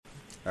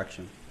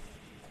Action.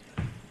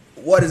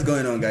 What is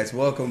going on, guys?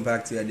 Welcome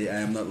back to the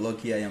I Am Not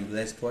Lucky, I Am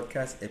Blessed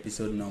podcast,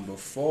 episode number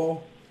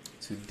 4.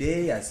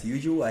 Today, as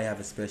usual, I have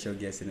a special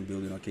guest in the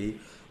building, okay?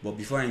 But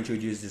before I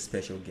introduce this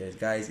special guest,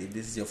 guys, if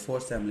this is your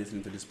first time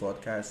listening to this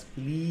podcast,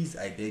 please,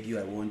 I beg you,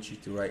 I want you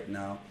to right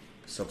now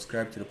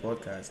subscribe to the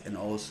podcast and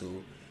also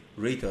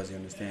rate us, you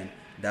understand?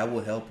 That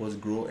will help us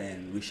grow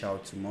and reach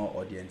out to more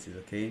audiences,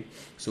 okay?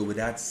 So, with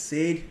that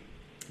said,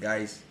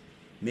 guys,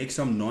 make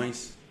some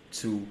noise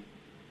to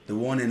the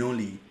one and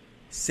only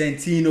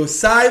Santino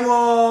Simon.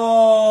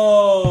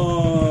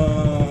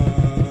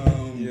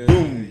 Yeah,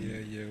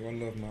 Boom. yeah.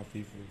 One love, my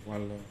people.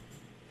 One love.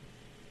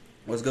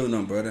 What's going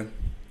on, brother?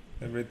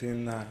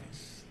 Everything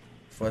nice.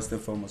 First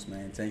and foremost,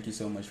 man, thank you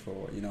so much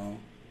for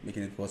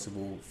making it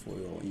possible for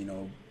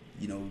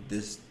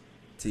this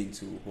thing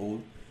to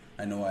hold.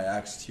 I know I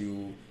asked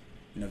you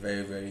in a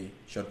very very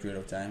short period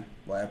of time,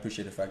 but I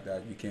appreciate the fact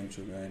that you came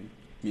through, man.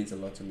 It means a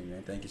lot to me,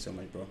 man. Thank you so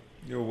much, bro.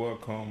 You're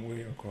welcome.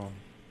 Welcome.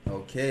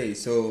 Okay,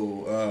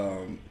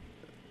 so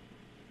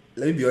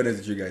let me be honest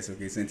with you guys,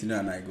 okay? Santino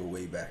and I go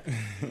way back.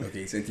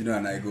 Okay, Santino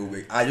and I go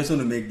way. I just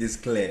want to make this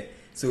clear,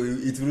 so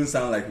it wouldn't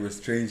sound like we're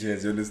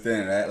strangers. You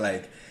understand, right?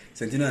 Like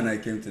Santino and I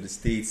came to the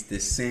States the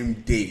same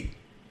day.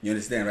 You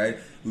understand, right?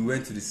 We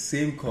went to the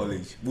same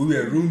college. We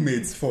were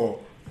roommates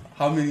for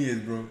how many years,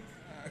 bro?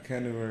 I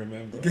can't even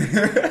remember.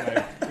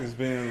 It's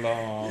been a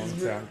long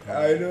time.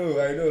 I know.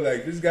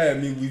 Like this guy, I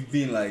mean, we've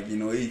been like,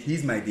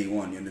 he's my day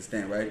one. You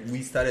understand, right?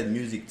 We started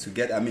music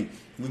together. I mean,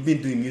 we've been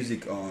doing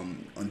music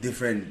on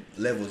different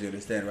levels. You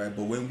understand, right?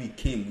 But when we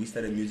came, we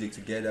started music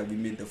together. We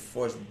made the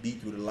first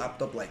beat with a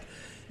laptop. Like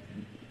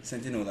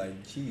Santino,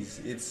 like, geez,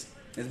 it's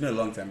been a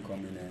long time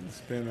coming, and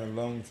It's been a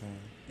long time.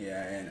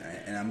 yeah,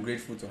 and I'm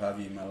grateful to have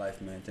you in my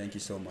life, man. Thank you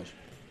so much.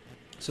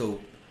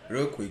 So,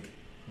 real quick,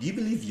 do you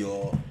believe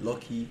you're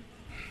lucky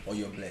or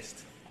you're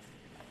blessed?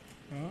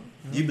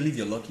 Do you believe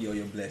you're lucky or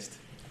you're blessed?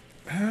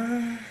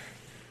 I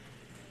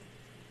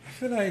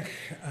feel like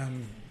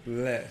I'm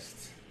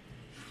blessed.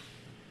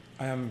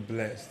 I am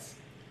blessed.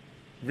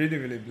 Really,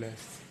 really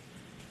blessed.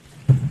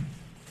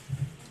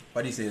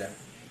 Why do you say that?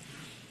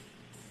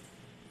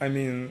 I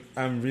mean,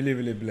 I'm really,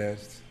 really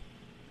blessed.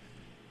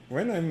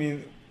 When I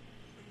mean,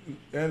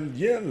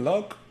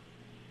 luck.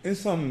 In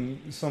some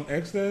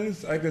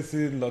extent, I can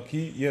say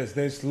lucky. Yes,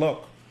 there's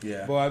luck.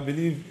 Yeah. But I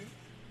believe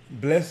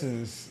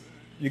blessings.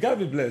 You gotta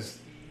be blessed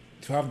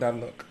to have that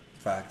luck.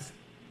 Fact.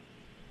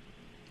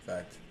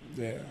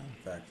 Yeah.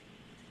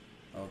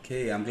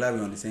 Okay, I'm glad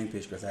we're on the same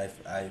page because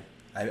I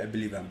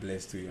believe I'm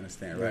blessed too. You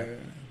understand, right?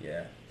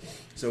 Yeah.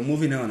 So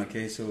moving on.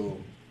 Okay, so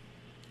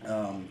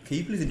can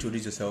you please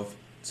introduce yourself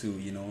to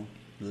the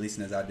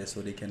listeners out there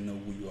so they can know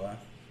who you are?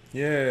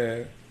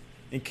 Yeah.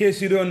 In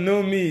case you don't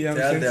know me, I'm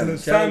Tell Santino them.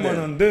 Simon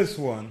on this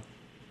one.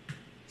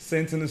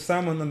 Santino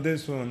Simon on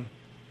this one.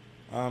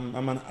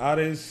 I'm an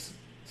artist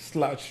 /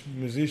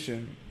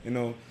 musician.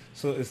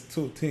 So it's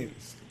two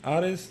things.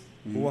 Artist,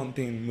 one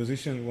thing.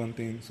 Musician, one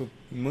thing. So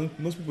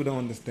most people don't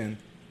understand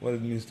what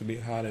it means to be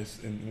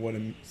artist and what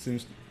it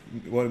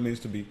means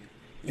to be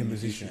a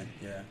musician.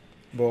 Yeah.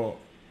 But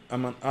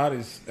I'm an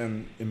artist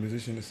and a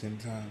musician at the same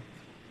time.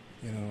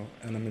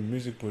 And I'm a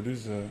music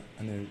producer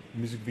and a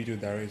music video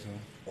director.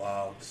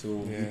 Wow.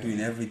 So you're doing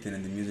everything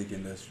in the music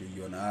industry.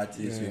 You're an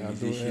artist, you're a I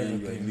do musician, you're a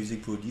everything.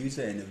 music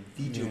producer, and a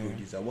video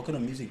producer. What kind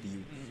of music do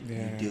you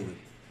deal with?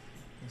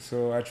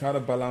 So I try to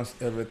balance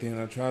everything.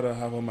 I try to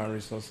have all my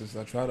resources.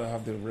 I try to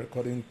have the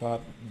recording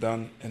part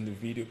done and the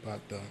video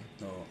part done.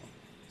 Oh,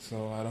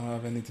 So I don't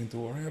have anything to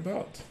worry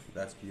about.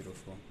 that's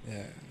beautiful.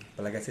 Yeah.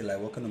 But like I said, like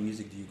what kind of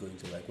music do you go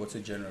into? Like what's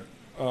the genre?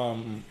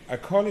 I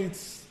call it.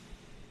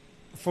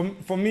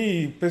 For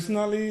me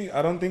personally,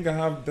 I don't think I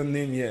have the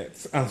name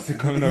yet. I'm still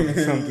coming up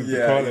with something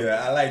to call it.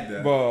 I like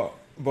that.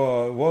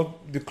 But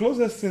what the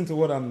closest thing to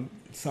what I'm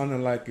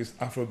sounding like is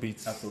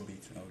Afrobeats.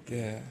 Afrobeat. Okay.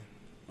 Yeah.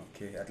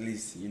 Okay. At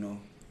least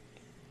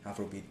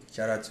Afrobeat.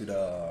 Shout out to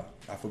the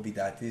Afrobeat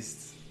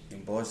artists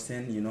in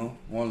Boston.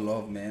 One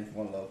love, man.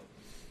 One love.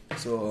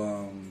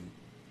 So,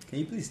 can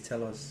you please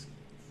tell us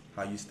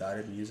how you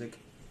started music?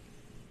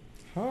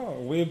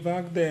 Way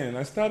back then.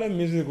 I started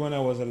music when I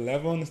was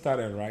 11.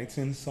 Started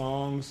writing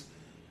songs.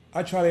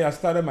 Actually, I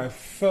started my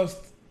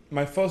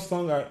first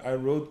song I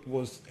wrote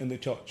was in the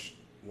church.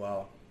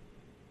 Wow.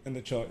 In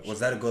the church. Was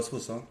that a gospel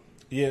song?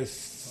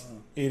 Yes,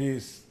 it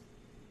is.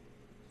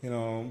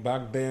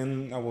 Back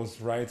then I was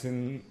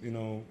writing,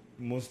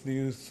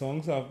 mostly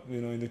songs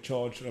in the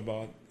church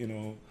about,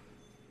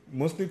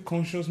 mostly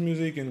conscious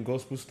music and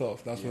gospel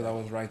stuff. That's what I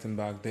was writing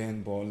back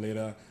then. But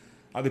later,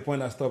 at the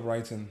point I stopped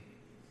writing,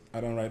 I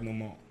don't write no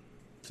more.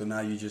 So now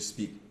you just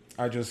speak?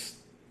 I just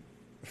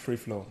free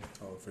flow.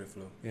 Oh, free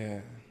flow.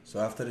 Yeah. So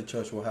after the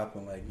church, what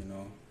happened? Like,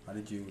 how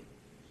did you...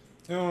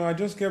 I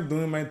just kept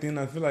doing my thing.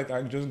 I feel like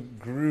I just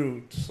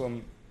grew to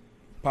some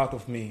part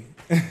of me.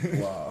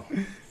 Wow.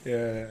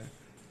 Yeah.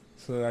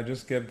 So I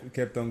just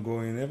kept on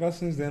going. Ever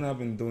since then, I've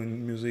been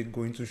doing music,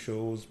 going to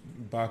shows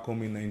back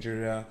home in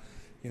Nigeria.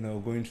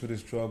 Going through the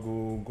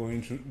struggle,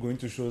 going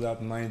to shows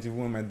at night. Even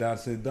when my dad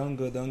said, "Don't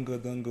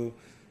go,"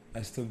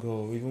 I still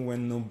go. Even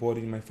when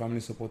nobody in my family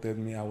supported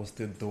me, I was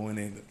still doing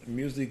it.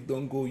 Music,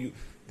 don't go.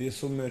 There's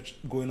so much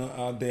going on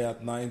out there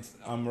at night.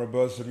 I'm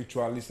rebellious,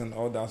 ritualist, and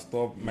all that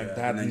stuff. My Yeah,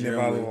 dad the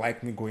Nigerian never way.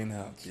 liked me going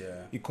out.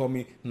 Yeah. He called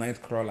me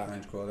night crawler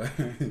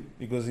Nightcrawler.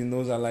 because he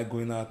knows I like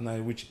going out at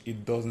night, which he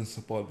doesn't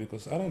support.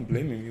 Because I don't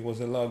blame him. It was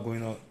a lot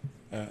going on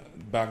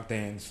back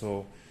then,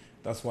 so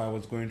that's why I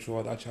was going through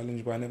all that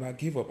challenge. But I never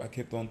give up. I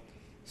kept on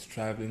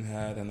striving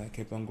hard, and I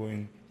kept on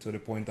going to the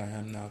point I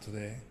am now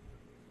today.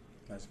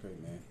 That's great,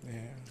 man.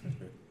 Yeah. That's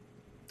great.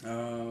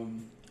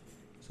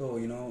 So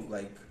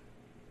like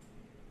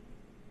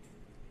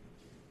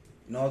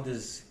in all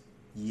these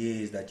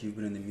years that you've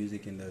been in the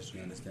music industry,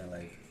 you understand,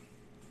 like,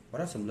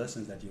 what are some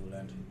lessons that you've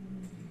learned?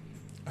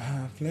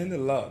 I've learned a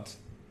lot.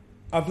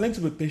 I've learned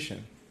to be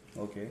patient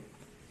Okay.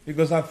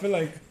 because I feel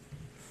like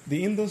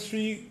the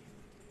industry,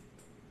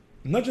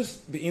 not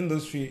just the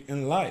industry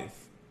in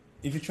life,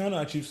 if you're trying to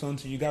achieve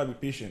something, you gotta be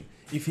patient.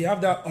 If you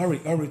have that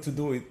hurry to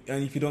do it,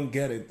 and if you don't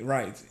get it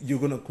right, you're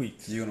gonna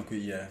quit. You're gonna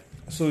quit, yeah.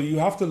 So you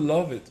have to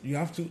love it. You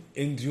have to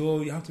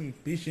endure. You have to be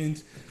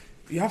patient.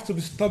 You have to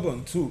be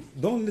stubborn too.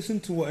 Don't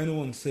listen to what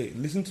anyone say.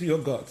 Listen to your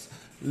guts.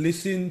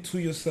 Listen to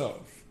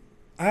yourself.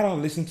 I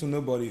don't listen to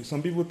nobody.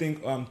 Some people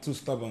think I'm too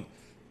stubborn.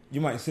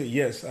 You might say,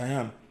 yes, I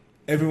am.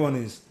 Everyone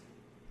is.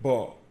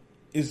 But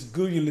it's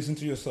good you listen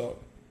to yourself.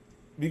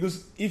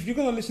 Because if you're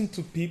going to listen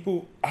to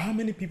people, how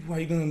many people are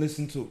you going to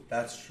listen to?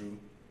 That's true.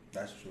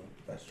 That's true.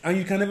 That's true. And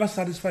you can never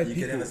satisfy You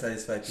people. can never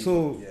satisfy people.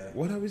 So, yeah.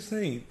 what are we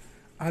saying?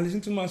 I listen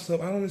to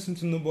myself. I don't listen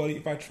to nobody.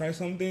 If I try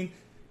something,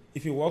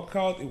 if it work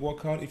out, it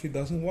work out. If it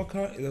doesn't work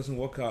out, it doesn't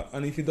work out.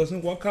 And if it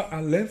doesn't work out, I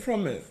learn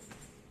from it.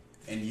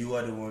 And you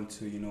are the one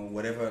to,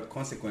 whatever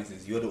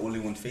consequences, you're the only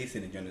one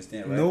facing it, you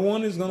understand, right? No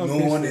one is gonna. No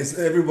face one it. is,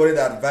 everybody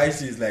that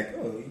advises you is like,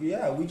 oh,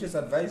 yeah, we just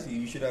advise you.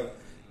 You should have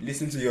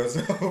listened to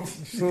yourself.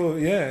 So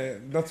yeah,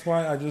 that's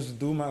why I just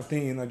do my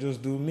thing. I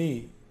just do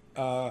me,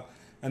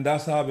 and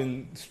that's how I've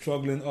been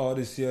struggling all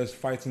these years,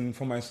 fighting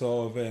for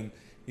myself, and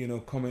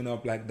coming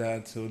up like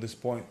that to this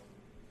point.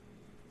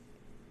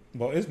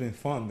 But it's been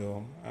fun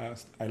though.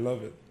 I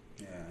love it.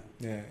 Yeah.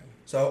 Yeah.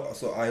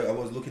 So I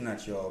was looking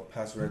at your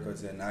past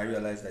records and I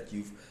realized that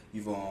you've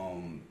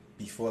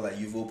before, like,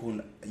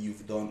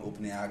 you've done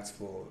opening acts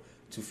for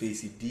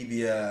Two-Face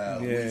Idibia,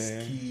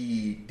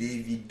 Wizkid,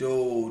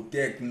 Davido,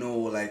 Techno.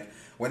 Like,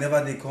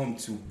 whenever they come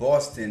to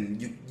Boston,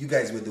 you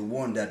guys were the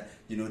one that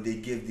they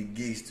gave the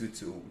gigs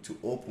to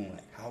open.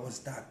 Like, how was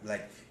that?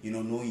 Like,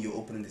 knowing you're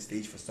opening the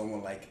stage for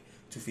someone like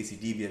Two-Face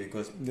Idibia,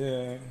 because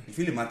it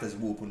really matters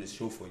who opened the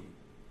show for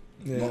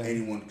you, not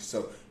anyone.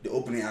 So the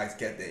opening acts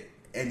get the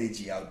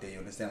energy out there. You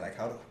understand? Like,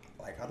 how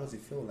does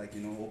it feel? Like,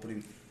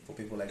 opening for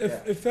people like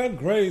that. It felt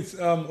great.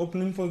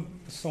 Opening for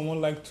someone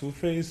like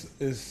Two-Face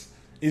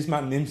is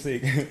my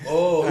namesake.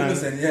 Oh,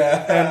 innocent,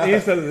 yeah. And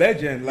he's a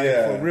legend, like,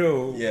 Yeah, for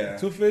real. yeah.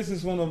 Two-Face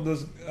is one of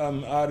those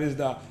artists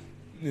that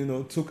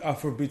took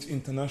Afrobeat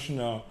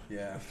international,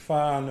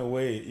 far and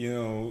away.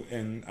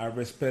 And I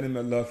respect him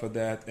a lot for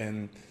that.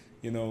 And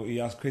he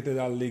has created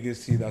that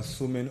legacy that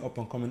so many up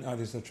and coming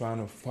artists are trying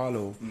to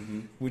follow,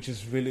 which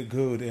is really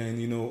good.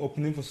 And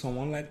opening for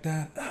someone like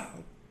that,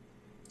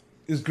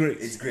 it's great.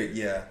 It's great,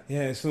 yeah.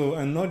 Yeah. So,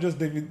 and not just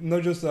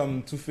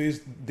Two-Face,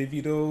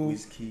 Davido,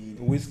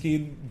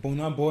 Wizkid,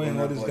 Burna Boy, and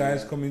all these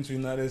guys coming to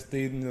United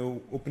States.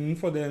 Opening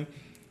for them,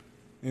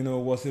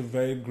 was a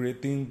very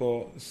great thing.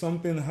 But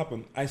something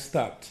happened. I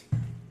stopped.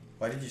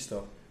 Why did you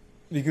stop?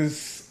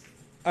 Because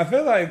I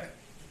felt like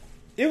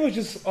it was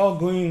just all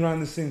going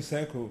around the same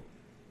circle.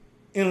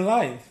 In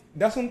life,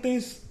 there's some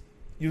things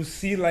you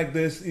see like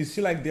this, you see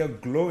like they're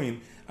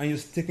glowing, and you're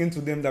sticking to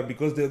them that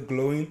because they're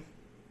glowing,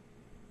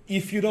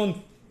 if you don't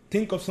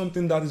think of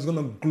something that is going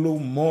to glow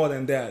more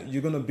than that,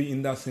 you're going to be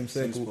in that same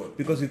circle. Spot.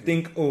 Because you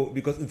think,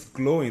 because it's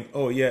glowing,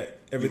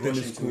 everything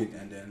is cool.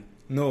 And then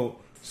No.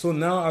 So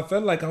now I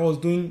felt like I was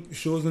doing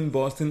shows in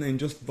Boston and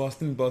just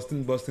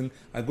Boston.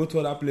 I go to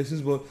other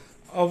places, but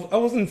I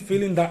wasn't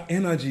feeling that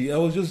energy. I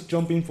was just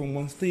jumping from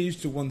one stage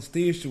to one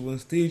stage to one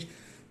stage.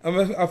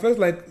 I felt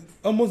like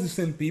almost the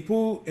same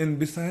people, and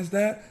besides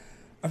that,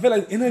 I felt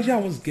like the energy I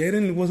was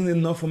getting wasn't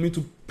enough for me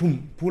to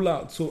pull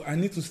out. So I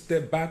need to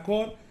step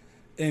backward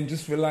and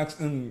just relax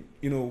and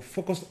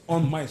focus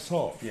on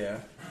myself. Yeah.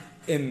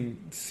 And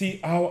see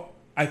how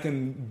I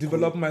can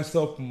develop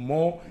myself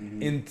more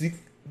and dig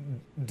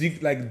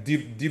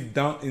deep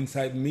down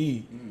inside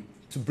me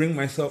to bring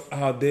myself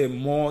out there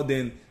more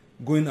than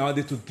going out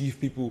there to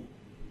give people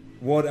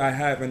what I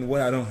have and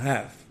what I don't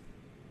have.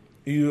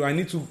 I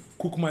need to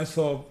cook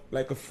myself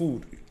like a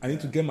food. I need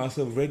to get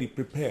myself ready,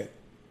 prepared,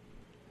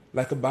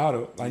 like a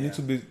bottle. I need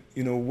to be,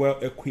 well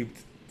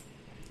equipped,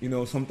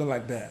 something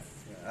like that.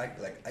 Yeah,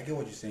 I get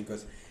what you're saying,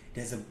 because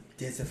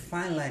there's a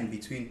fine line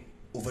between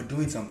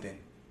overdoing something.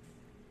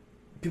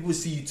 People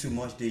see you too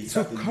much, they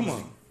start to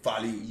lose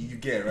value. You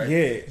get, right?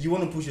 Yeah. You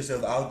want to push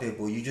yourself out there,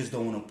 but you just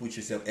don't want to put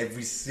yourself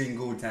every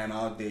single time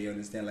out there. You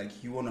understand?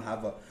 Like, you want to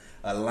have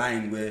a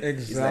line where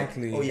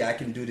exactly. it's like, oh yeah, I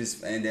can do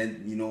this, and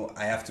then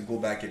I have to go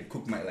back and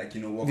cook my, work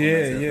on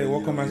myself.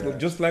 Work on myself.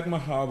 Just like my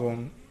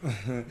album,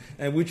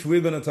 and which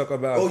we're gonna talk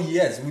about. Oh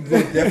yes, we will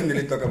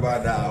definitely talk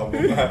about that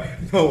album.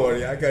 Don't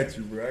worry, I got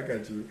you, bro. I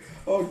got you.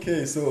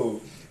 Okay,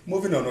 so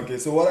moving on. Okay,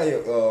 so what are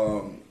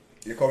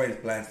your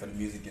current plans for the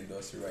music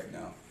industry right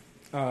now?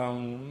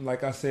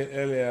 Like I said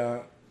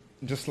earlier,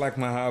 just like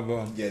my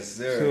album. Yes,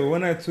 sir. So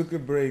when I took a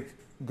break,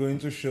 going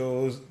to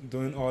shows,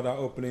 doing all that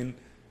opening,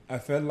 I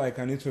felt like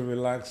I need to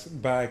relax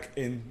back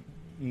and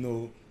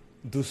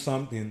do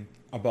something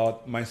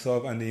about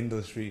myself and the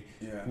industry,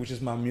 Yeah. which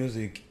is my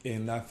music.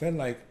 And I felt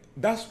like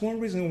that's one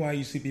reason why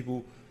you see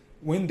people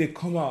when they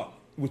come out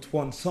with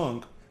one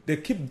song, they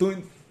keep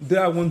doing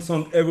that one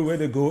song everywhere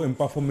they go and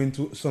performing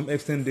to some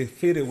extent they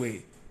fade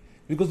away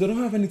because they don't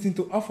have anything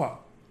to offer.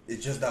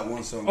 It's just that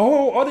one song.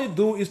 All they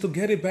do is to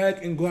get it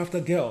back and go after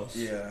girls.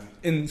 Yeah.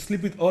 And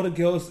sleep with other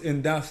girls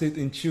and that's it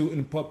and chill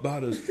and pop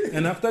bottles.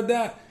 And after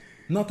that,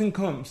 nothing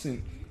comes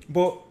in.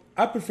 But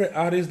I prefer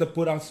artists that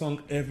put out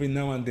song every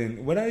now and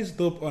then. Whether it's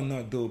dope or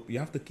not dope, you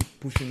have to keep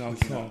pushing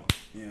out song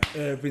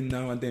every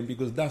now and then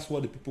because that's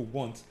what the people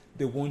want.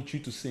 They want you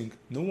to sing.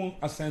 No one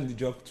assigned the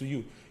job to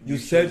you. You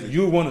said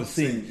you want to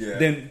sing,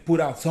 then put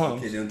out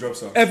songs. Okay, then drop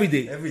songs. Every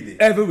day.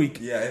 Every week.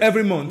 Yeah,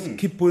 every month.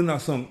 Keep putting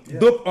out song. Yeah.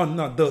 Dope or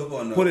not dope, Dope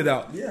or not. put it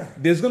out. Yeah.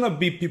 There's going to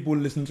be people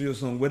listening to your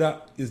song,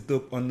 whether it's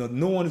dope or not.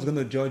 No one is going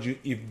to judge you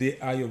if they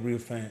are your real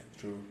fan.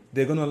 True.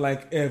 They're going to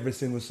like every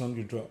single song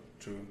you drop.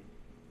 True.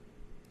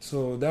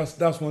 So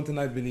that's one thing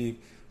I believe.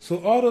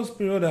 So all those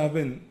periods I've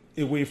been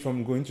away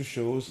from going to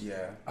shows.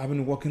 Yeah. I've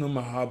been working on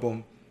my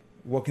album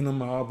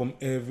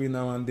every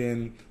now and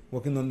then,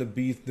 working on the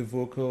beat, the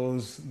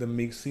vocals, the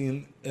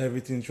mixing,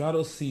 everything. Try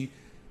to see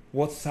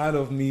what side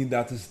of me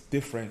that is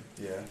different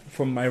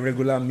from my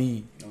regular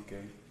me.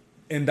 Okay.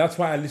 And that's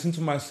why I listen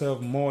to myself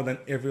more than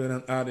every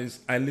other artist.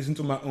 I listen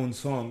to my own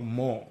song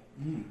more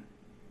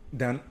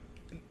than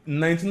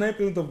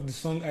 99% of the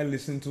song I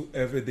listen to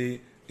every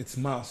day. It's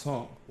my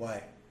song.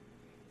 Why?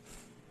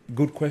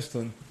 Good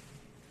question.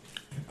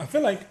 I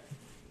feel like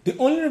the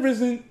only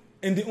reason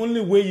and the only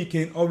way you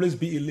can always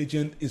be a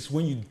legend is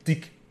when you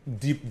dig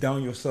deep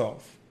down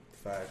yourself.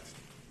 Facts.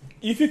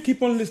 If you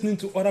keep on listening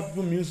to other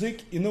people's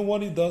music, you know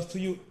what it does to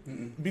you?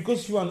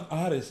 Because you're an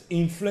artist, it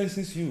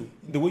influences you,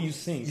 the way you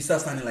sing. You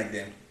start sounding like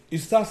them. You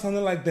start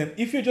sounding like them.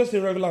 If you're just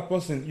a regular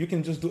person, you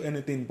can just do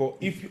anything. But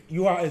if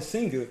you are a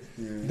singer,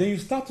 then you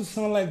start to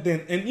sound like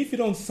them. And if you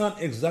don't sound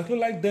exactly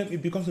like them,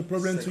 it becomes a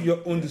problem to your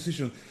own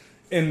decision.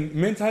 And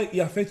mentally, it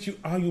affects you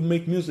how you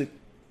make music.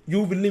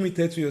 You'll be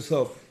limited to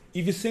yourself.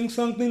 If you sing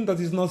something that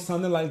is not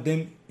sounding like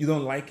them, you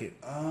don't like it.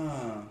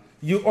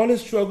 You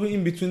always struggle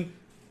in between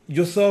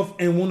yourself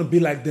and want to be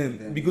like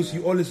them because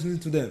you always listen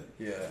to them.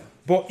 Yeah.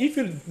 But if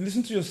you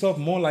listen to yourself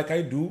more like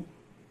I do,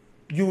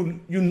 you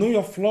know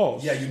your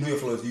flaws. Yeah, you know your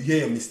flaws. You hear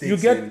your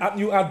mistakes.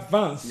 You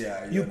advance.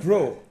 Yeah. You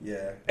grow.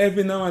 Yeah.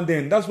 Every now and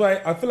then. That's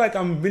why I feel like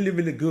I'm really,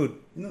 really good.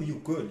 No, you're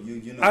good.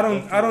 You know.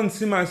 I don't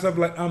see myself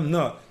like I'm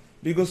not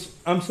because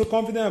I'm so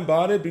confident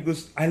about it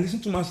because I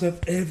listen to myself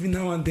every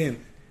now and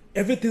then.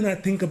 Everything I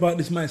think about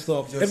is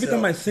myself. Yourself. Every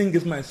time I sing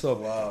is myself.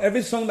 Wow.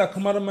 Every song that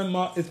come out of my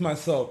mouth is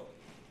myself.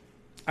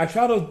 I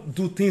try to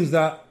do things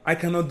that I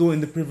cannot do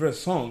in the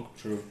previous song.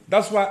 True.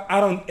 That's why I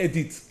don't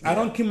edit. I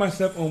don't keep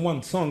myself on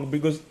one song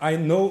because I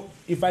know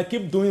if I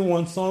keep doing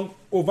one song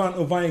over and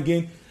over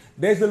again,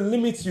 there's a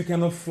limit you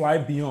cannot fly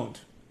beyond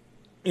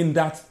in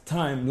that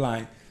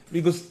timeline.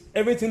 Because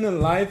everything in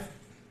life,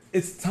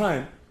 it's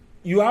time.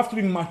 You have to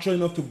be mature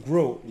enough to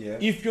grow. Yeah.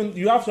 If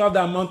you have to have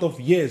the amount of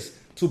years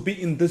to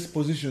be in this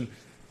position.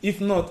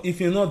 If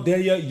you're not there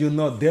yet, you're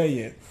not there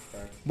yet.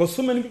 Right. But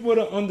so many people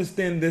don't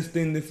understand this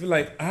thing. They feel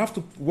like I have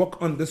to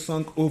work on this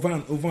song over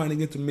and over and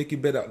again to make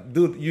it better.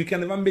 Dude, you can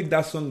never make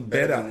that song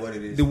better than what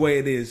it is. the way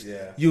it is.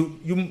 Yeah.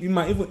 You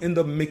might even end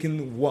up making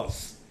it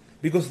worse.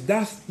 Because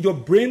that's your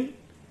brain,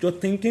 your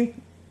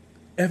thinking,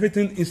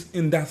 everything is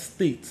in that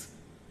state.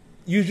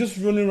 You're just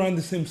running around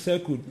the same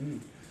circle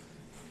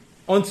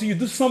until you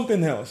do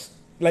something else,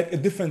 like a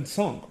different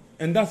song.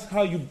 And that's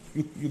how you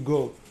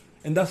go.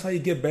 And that's how you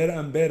get better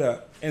and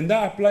better. And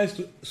that applies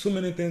to so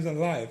many things in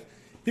life.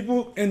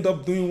 People end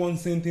up doing one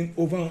same thing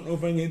over and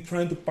over again,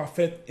 trying to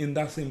perfect in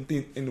that same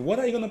thing. And what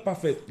are you going to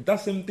perfect? That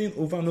same thing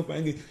over and over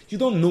again. You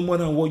don't know more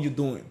than what you're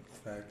doing.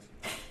 Fact.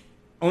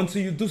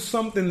 Until you do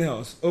something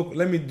else. Oh,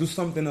 let me do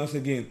something else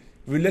again.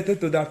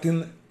 Related to that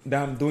thing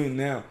that I'm doing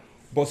now.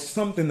 But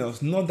something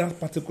else, not that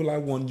particular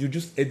one. You're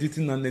just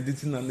editing and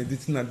editing and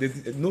editing and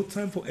editing. No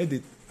time for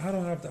edit. I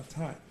don't have that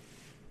time.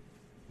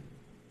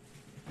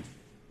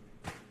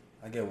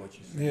 I get what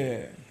you're saying.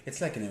 Yeah.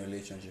 It's like in a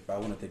relationship. I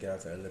want to take it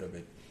out a little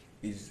bit.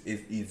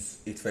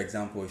 It's for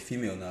example, a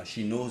female now.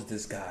 She knows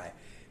this guy.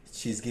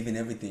 She's giving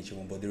everything she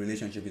wants, but the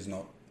relationship is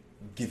not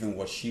giving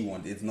what she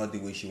wants. It's not the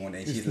way she wants.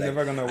 And It's she's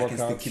never like, gonna I work can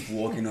still out. keep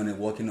working on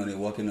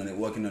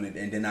it.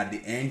 And then at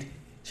the end,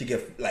 she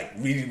get like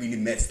really, really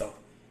messed up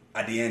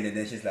at the end. And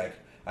then she's like,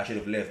 I should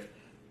have left.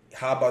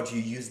 How about you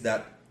use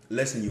that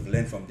lesson you've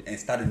learned from and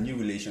start a new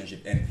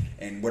relationship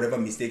and whatever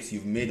mistakes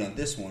you've made on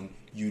this one,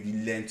 you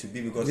learn to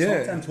be, because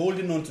sometimes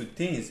holding on to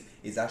things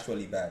is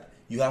actually bad.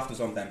 You have to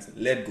sometimes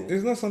let go.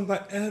 It's not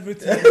sometimes every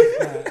time is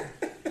bad.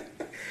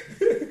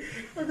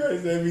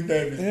 guys, every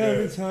time it's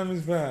Every bad. time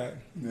it's bad.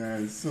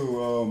 Yeah,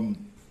 so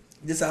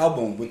this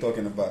album we're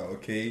talking about,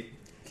 okay?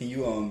 Can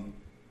you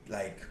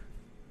like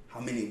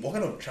what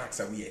kind of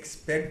tracks are we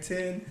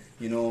expecting?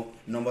 You know,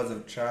 numbers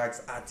of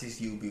tracks, artists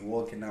you'll be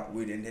working out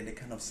with, and then the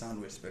kind of sound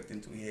we're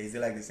expecting to hear. Is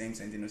it like the same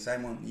Santino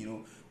Simon?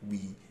 You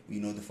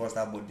know, the first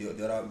album,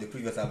 the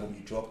previous album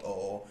you dropped,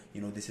 or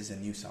this is a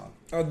new sound.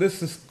 Oh,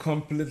 this is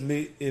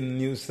completely a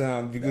new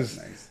sound because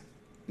That's nice.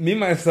 me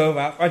myself,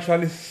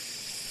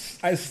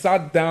 I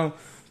sat down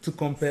to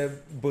compare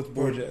both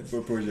projects,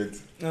 Both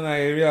projects. and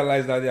I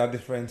realized that they are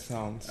different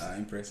sounds.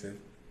 Impressive.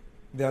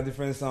 They are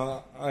different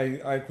sounds.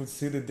 I could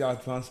see the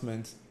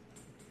advancement.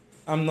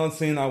 I'm not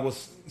saying I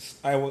was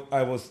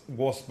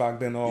worse back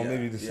then, or Yeah,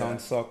 maybe the sound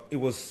yeah. sucked. It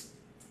was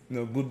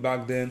good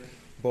back then,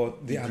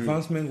 but the You grew.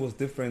 advancement was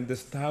different. The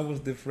style was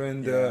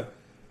different. Yeah.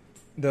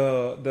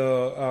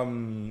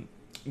 The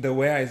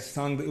way I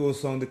sang the old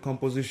song, the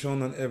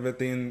composition and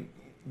everything,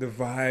 the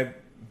vibe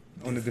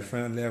on a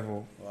different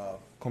level, Wow.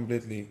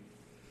 completely.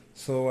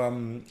 So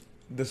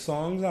the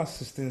songs are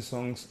 16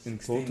 songs in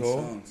 16 total.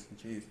 songs.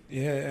 Jeez.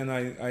 Yeah, and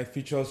I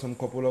featured some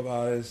couple of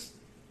artists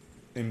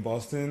in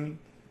Boston.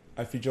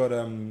 I featured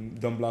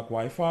Dumb Black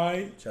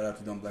Wi-Fi. Shout out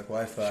to Dumb Black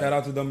Wi-Fi. Shout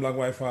out to Dumb Black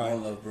Wi-Fi. All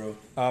love, bro.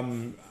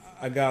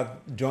 I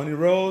got Johnny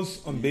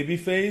Rose on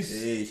Babyface.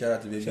 Hey, shout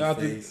out to Shout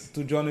out Babyface.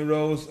 to Johnny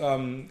Rose.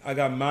 I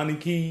got Manny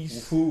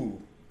Keys. Woohoo.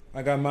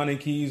 I got 10.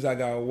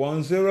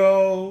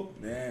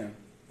 Damn.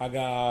 I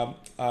got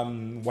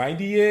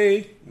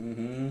YDA.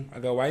 Mm-hmm. I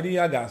got YDA.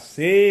 I got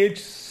Sage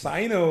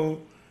Sino.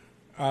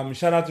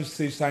 Shout out to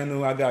Sage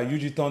Sino. I got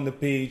Yuji on the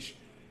page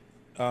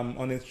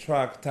on a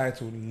track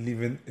titled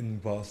 "Living in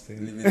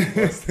Boston." Living in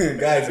Boston.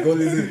 Guys, go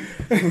listen.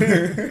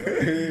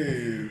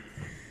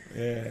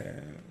 Hey.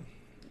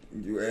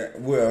 Yeah.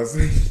 What else?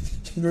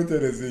 You know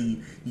that I say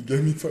you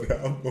get me for the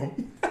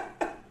album.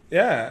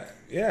 Yeah.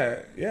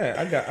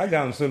 I got.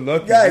 I'm so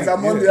lucky. Guys,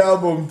 I'm on Yeah. the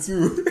album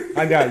too.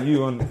 I got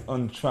you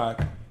on track.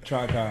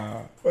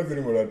 What's the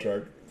name of that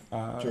track?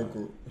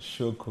 Choco.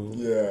 Shoko.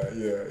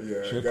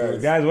 Yeah.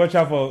 Shoko. Guys, watch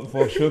out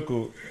for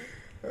Shoko.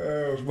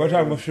 Oh, Watch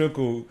man. out for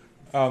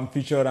Shoko.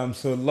 Featured I'm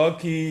So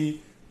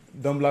Lucky,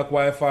 Dumb Black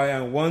Wi-Fi,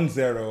 and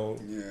 10.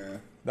 Yeah.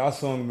 That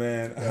song,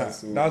 man. That's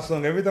so- That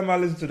song. Every time I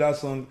listen to that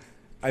song,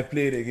 I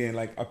play it again.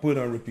 Like I put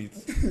it on repeat.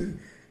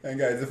 And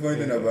guys, the funny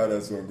thing about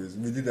that song is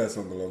we did that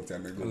song a long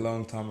time ago. A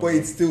long time But ago.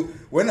 it's still,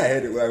 when I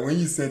heard it, like when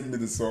you sent me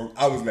the song,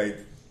 I was like,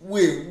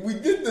 wait, we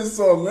did the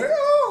song. Like,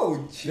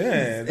 oh, jeez.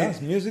 Yeah, that's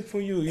music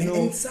for you. You and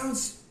know, it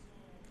sounds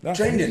that's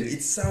trending. music.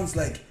 It sounds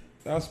like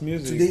That's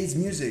music. today's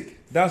music.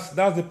 That's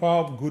the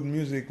power of good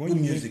music. When Good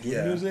you music, make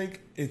good yeah. music,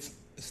 it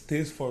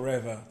stays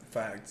forever.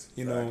 Facts.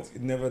 You know, Facts.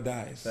 it never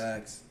dies.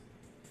 Facts.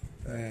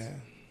 Yeah.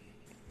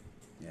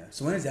 Yeah.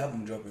 So when is the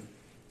album dropping?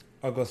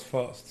 August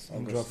 1st.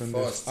 I'm dropping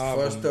this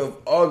album. 1st of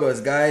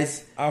August,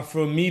 guys.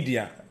 Afro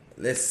Media.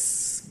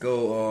 Let's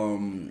go.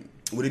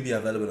 Would it be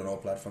available on all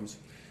platforms?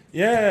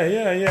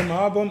 Yeah. My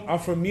album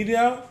Afro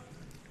Media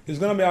is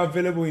gonna be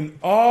available in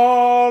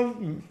all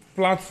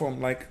platform,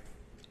 like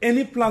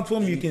any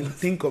platform you can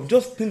think of.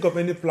 Just think of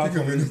any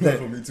platform. Think of It's any there.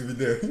 platform to be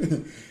there.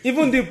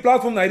 Even the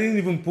platform I didn't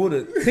even put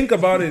it. Think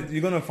about it.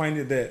 You're gonna find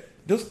it there.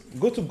 Just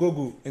go to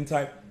Google and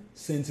type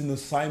Santino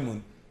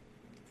Simon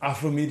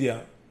Afro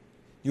Media.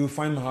 You'll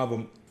find my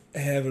album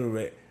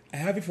everywhere. I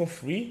have it for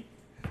free.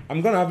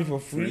 I'm gonna have it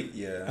for free,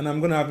 Yeah. and I'm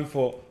gonna have it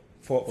for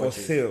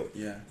Purchase. sale.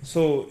 Yeah.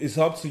 So it's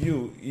up to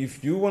you.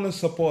 If you want to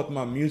support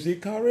my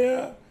music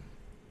career,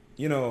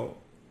 you know,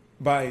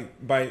 by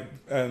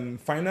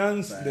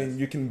finance, then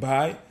you can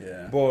buy.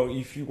 Yeah. But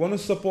if you want to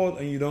support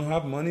and you don't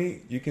have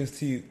money, you can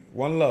still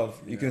One Love.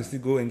 You can Yeah. still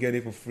go and get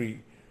it for free.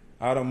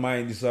 I don't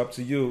mind. It's up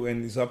to you,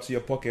 and it's up to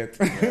your pocket.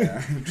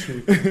 Yeah.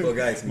 True. Well,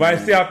 guys, But I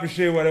man, still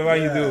appreciate whatever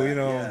you yeah, do. You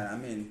know. Yeah, I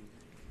mean,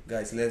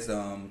 guys, let's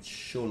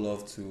show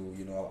love to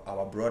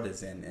our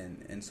brothers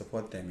and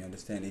support them. You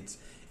understand?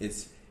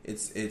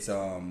 It's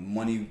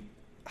money.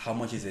 How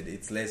much is it?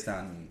 It's less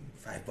than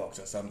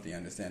 $5 or something. You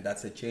understand?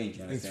 That's a change.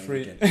 You understand?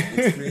 free.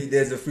 It's free.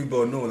 There's a free,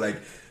 but no, like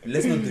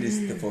let's not do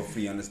this for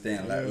free. You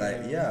understand?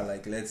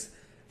 Like let's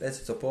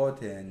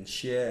support and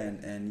share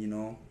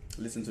and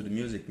listen to the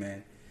music,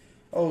 man.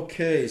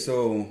 Okay,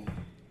 so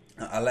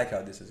I like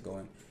how this is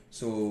going.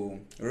 So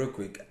real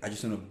quick, I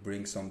just want to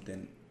bring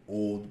something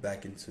old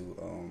back into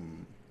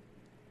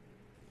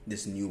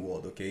this new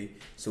world. Okay,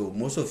 so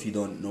most of you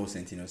don't know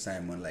Santino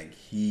Simon.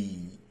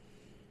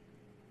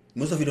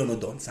 Most of you don't know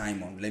Don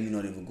Simon. Let me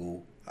not even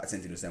go at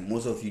Santino Simon.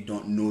 Most of you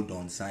don't know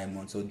Don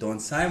Simon. So Don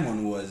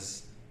Simon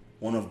was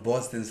one of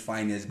Boston's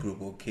finest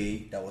group.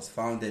 Okay, that was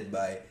founded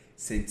by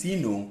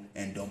Santino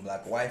and Dumb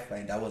Black Wi-Fi,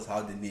 and that was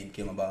how the name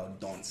came about,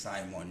 Don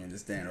Simon. You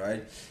understand,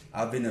 right?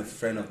 I've been a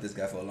friend of this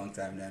guy for a long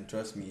time now, and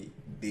trust me,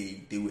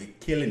 they were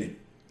killing it.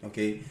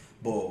 Okay,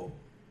 but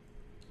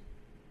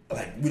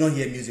like we don't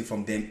hear music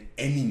from them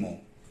anymore.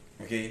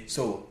 Okay,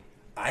 so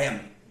I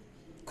am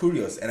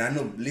curious, and I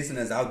know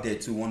listeners out there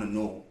too want to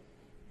know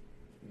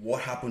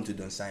what happened to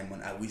Don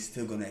Simon. Are we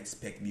still gonna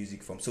expect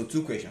music from? So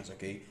two questions.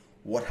 Okay,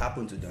 what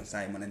happened to Don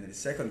Simon? And then the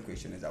second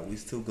question is, are we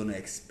still gonna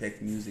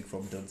expect music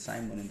from Don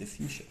Simon in the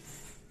future?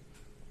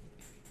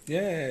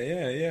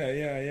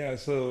 Yeah.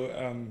 So,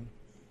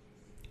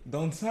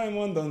 Don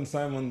Simon.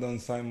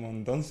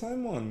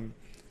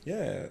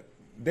 Yeah,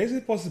 there's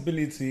a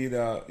possibility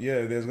that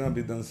there's gonna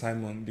be Don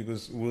Simon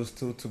because we're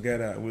still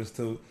together. We're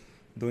still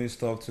doing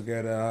stuff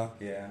together.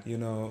 Yeah.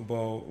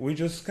 But we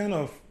just kind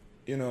of,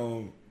 we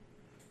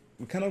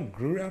kind of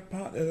grew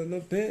apart a little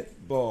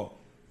bit, but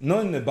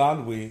not in a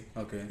bad way.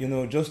 Okay.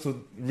 Just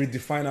to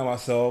redefine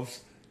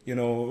ourselves.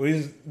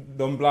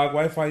 Don Black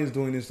Wi-Fi is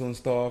doing his own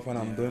stuff, and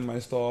I'm doing my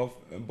stuff,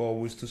 but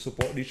we still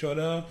support each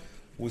other.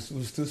 We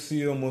still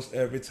see almost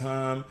every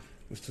time.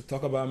 We still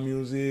talk about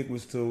music. We're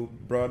still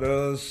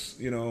brothers.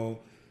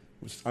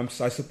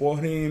 I support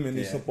him, and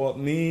he support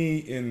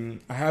me. And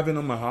I have him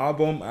on my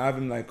album. I have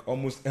him like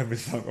almost every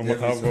song on my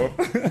album.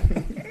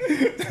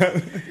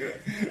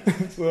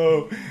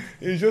 So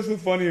it's just so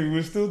funny.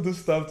 We still do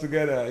stuff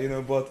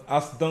together, But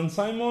as Don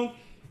Simon,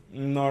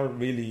 not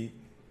really.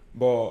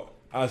 But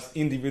as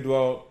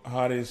individual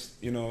artists,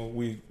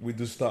 we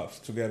do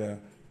stuff together,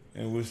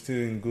 and we're still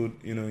in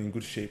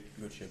good shape.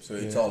 Good shape. So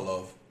it's all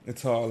love.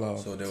 It's all love.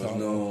 So there was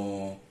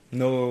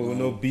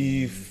no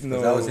beef.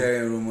 No. I was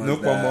hearing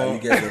rumors that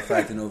you guys were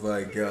fighting over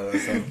a girl or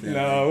something.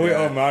 No, we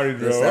all married,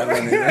 bro.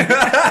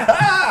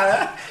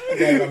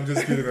 Guys, I'm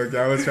just kidding. Okay,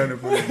 I was trying to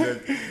put it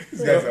back.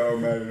 These guys are all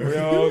married.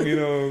 We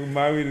all,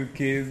 married with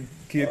kids.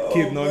 Kid,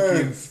 not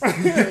kids.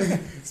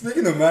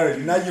 Speaking of marriage,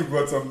 now you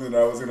brought something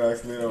that I was going to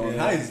ask later on.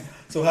 Yeah.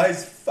 How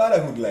is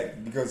fatherhood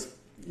like? Because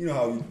you know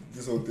how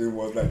this whole thing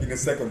was like. In a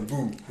second,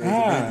 boom, there's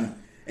a baby,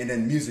 and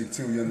then music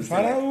too. You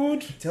understand?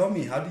 Fatherhood. Tell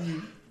me, how do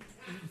you?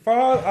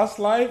 As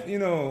life,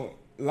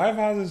 life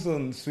has its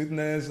own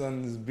sweetness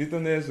and its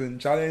bitterness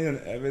and challenge and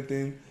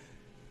everything.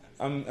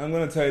 I'm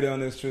gonna tell you the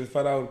honest truth.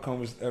 Fatherhood comes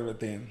with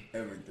everything.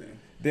 Everything.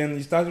 Then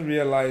you start to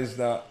realize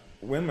that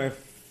when my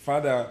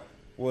father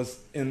was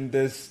in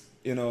this,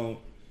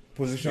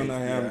 position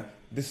I am,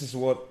 this is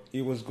what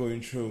he was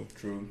going through.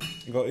 True.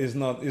 Because it's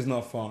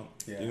not fun.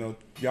 Yeah.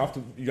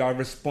 You are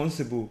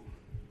responsible.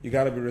 You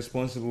gotta be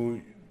responsible.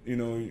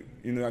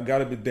 I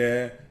gotta be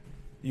there.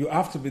 You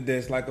have to be there.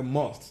 It's like a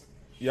must.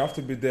 You have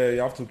to be there.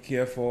 You have to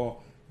care for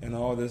and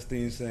all these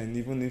things. And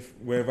even if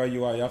wherever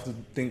you are, you have to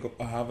think of,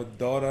 I have a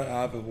daughter,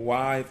 I have a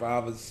wife, I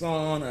have a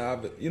son, I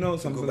have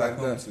something like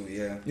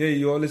that. Yeah,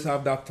 you always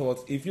have that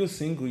thought. If you're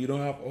single, you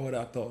don't have all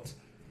that thought.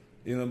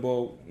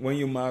 But when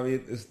you're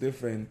married, it's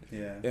different.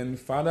 Yeah. And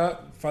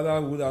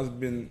fatherhood has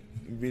been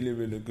really,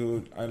 really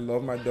good. I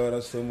love my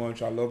daughter so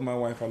much. I love my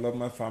wife. I love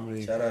my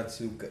family. Shout out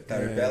to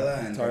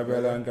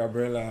Tarabella and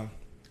Gabriela.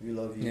 We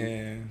love you.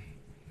 Yeah.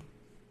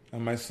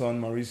 And my son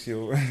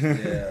Mauricio.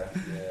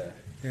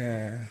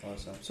 Yeah.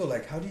 Awesome. So,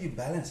 how do you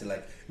balance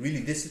it?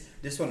 Really,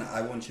 this one,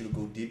 I want you to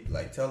go deep.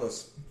 Tell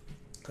us,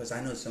 because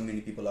I know so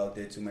many people out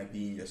there too might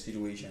be in your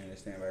situation.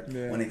 Understand, right?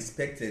 Yeah.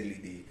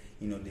 Unexpectedly,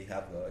 they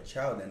have a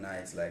child, and now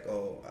it's like,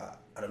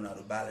 I don't know how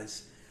to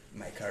balance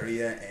my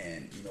career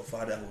and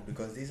fatherhood,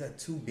 because these are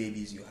two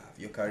babies you have.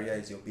 Your career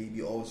is your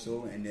baby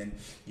also, and then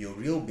your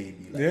real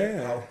baby.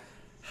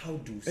 How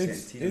do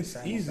Santino it's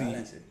easy.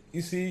 balance it?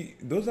 You see,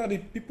 those are the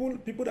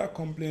people that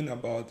complain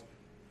about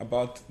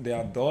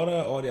their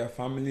daughter or their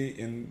family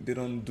and they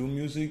don't do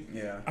music.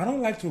 Yeah. I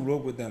don't like to roll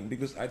with them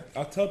because I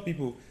tell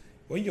people,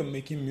 when you're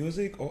making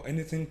music or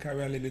anything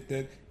career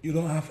related, you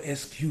don't have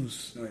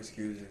excuse. No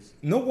excuses.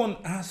 No one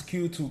asks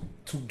you to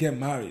get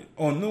married,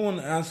 or no one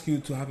asks you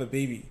to have a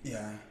baby.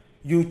 Yeah.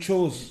 You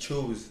chose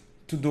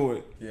to do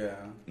it. Yeah.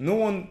 No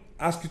one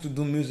asks you to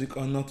do music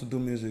or not to do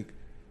music.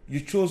 You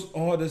chose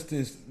all these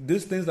things.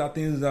 These things are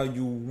things that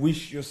you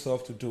wish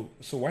yourself to do.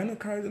 So why not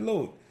carry the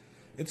load?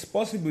 It's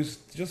possible. It's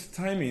just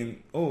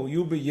timing. Oh,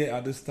 you'll be here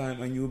at this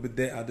time and you'll be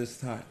there at this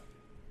time.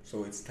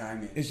 So it's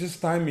timing. It's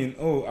just timing.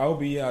 Oh, I'll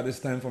be here at this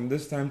time, from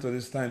this time to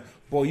this time.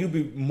 But you'll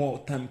be more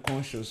time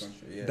conscious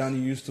than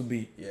you used to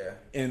be. Yeah.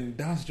 And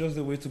that's just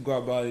the way to go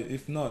about it.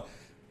 If not,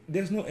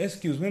 there's no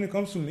excuse. When it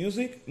comes to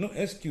music, no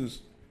excuse.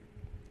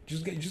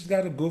 Just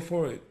gotta go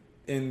for it.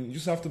 And you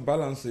just have to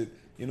balance it.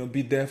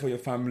 Be there for your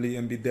family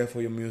and be there for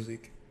your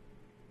music.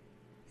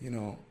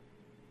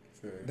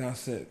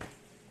 That's it.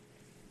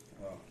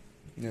 Wow.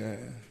 Yeah.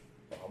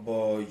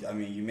 But I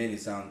mean, you made it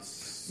sound.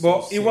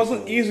 But it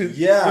wasn't easy.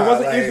 Yeah, it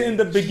wasn't easy in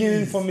the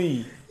beginning for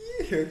me.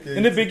 Okay.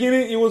 In the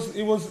beginning, it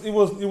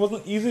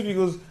wasn't easy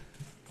because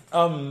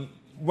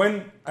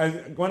when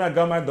I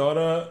got my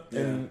daughter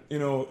and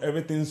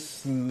everything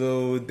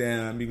slowed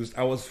down because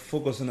I was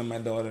focusing on my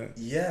daughter.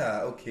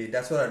 Yeah. Okay.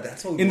 That's what.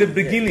 In the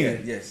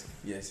beginning. Yes.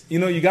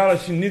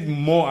 She need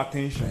more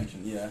attention.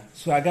 Yeah.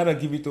 So I gotta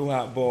give it to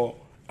her. But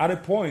at a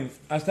point,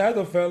 I started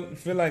to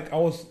feel like I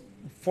was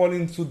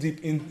falling too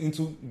deep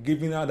into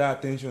giving her that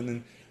attention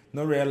and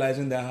not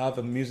realizing that I have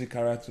a music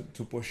career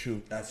to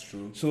pursue. That's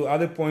true. So at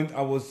the point,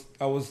 I was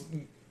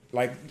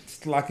like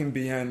slacking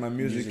behind my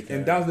music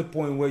and that's the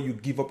point where you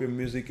give up your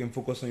music and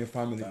focus on your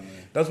family.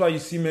 That's why you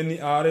see many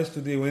artists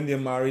today, when they're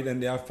married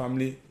and they have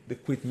family, they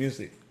quit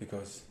music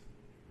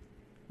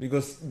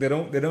because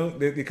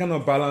they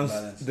cannot balance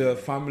the it.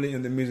 family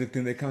and the music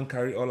thing. They can't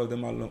carry all of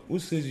them along. Who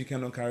says you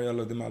cannot carry all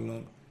of them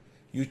along?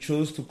 You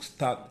chose to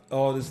start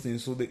all these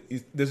things, so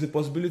there's a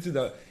possibility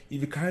that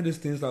if you carry these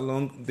things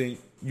along, then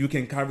you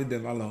can carry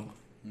them along.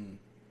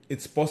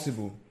 It's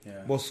possible.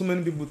 Yeah. But so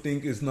many people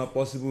think it's not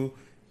possible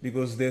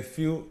because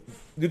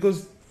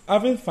because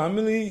having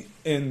family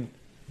and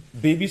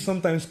baby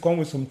sometimes come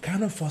with some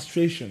kind of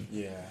frustration.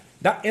 Yeah.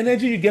 That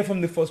energy you get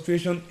from the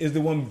frustration is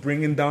the one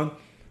bringing down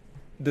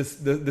the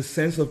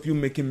sense of you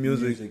making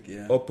music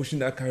yeah. or pushing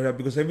that career,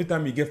 because every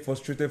time you get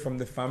frustrated from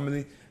the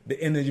family,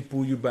 the energy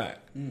pull you back.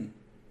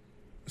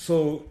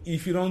 So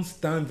if you don't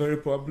stand very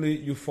properly,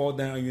 you fall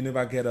down and you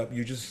never get up.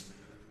 You just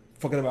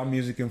forget about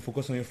music and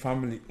focus on your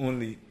family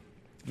only,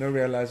 not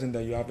realizing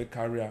that you have a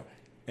career.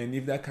 And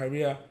if that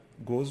career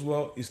goes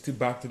well, it's still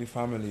back to the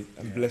family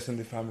and blessing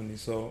the family.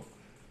 So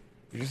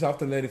you just have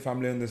to let the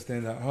family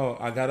understand that, oh,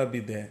 I gotta be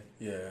there.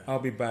 Yeah. I'll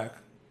be back.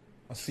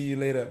 I'll see you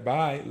later.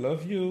 Bye.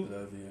 Love you.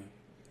 Love you.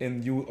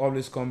 And you will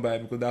always come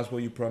back because that's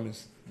what you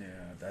promised. Yeah,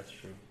 that's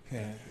true.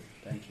 Yeah. That's true.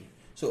 Thank you.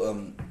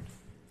 So,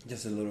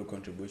 just a little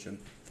contribution.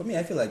 For me,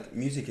 I feel like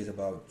music is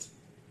about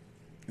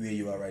where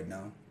you are right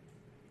now,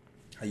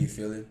 how you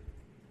feeling,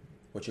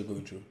 what you're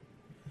going through.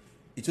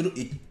 It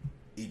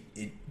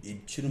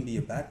shouldn't be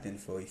a bad thing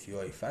for if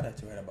you're a father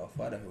to write about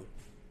fatherhood.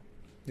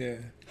 Yeah.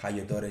 How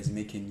your daughter is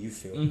making you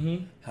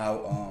feel.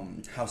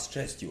 How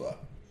stressed you are.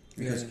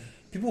 Because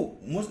people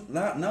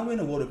now in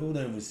the world, people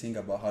don't even think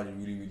about how they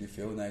really, really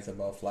feel. Now it's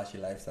about flashy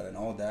lifestyle and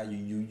all that.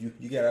 You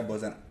get right,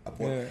 but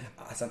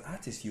as an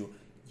artist, you're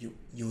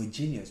a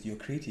genius, you're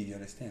creative, you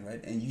understand,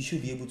 right? And you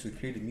should be able to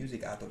create the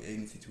music out of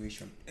any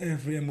situation.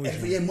 Every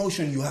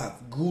emotion you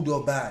have, good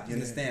or bad, you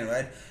understand,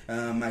 right?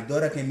 My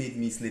daughter can make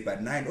me sleep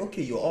at night.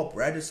 Okay, you're up,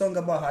 write a song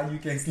about how you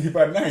can sleep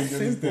at night. You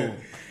understand?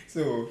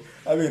 So,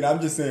 I mean,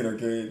 I'm just saying,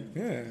 okay?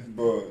 Yeah.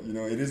 But,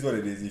 it is what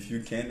it is. If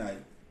you can, I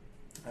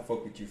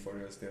fuck with you for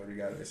real still,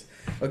 regardless.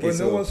 Okay, but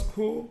so... But what's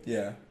cool?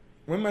 Yeah.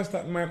 When I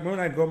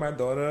got my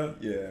daughter...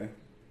 Yeah.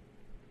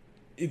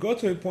 It got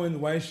to a point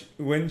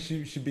when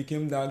she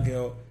became that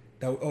girl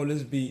that would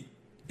always be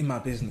in my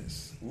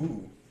business.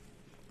 Ooh.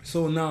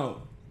 So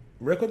now,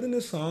 recording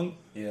a song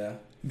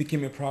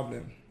became a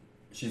problem.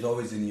 She's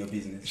always in your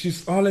business.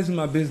 She's always in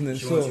my business.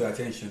 She wants your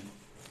attention.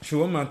 She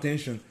wants my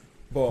attention.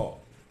 But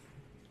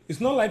it's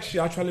not like she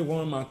actually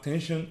wants my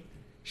attention.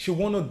 She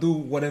want to do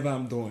whatever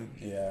I'm doing.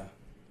 Yeah.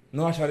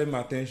 Not actually my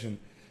attention.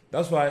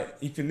 That's why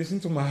if you listen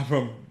to my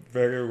album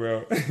very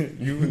well,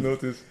 you will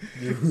notice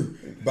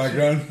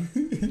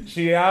background.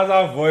 She has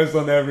her voice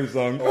on every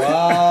song.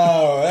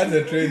 Wow, that's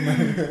a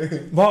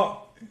trademark.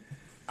 But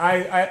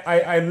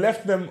I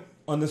left them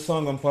on the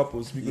song on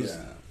purpose because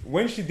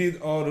when she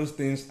did all those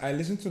things, I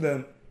listened to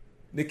them.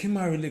 They came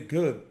out really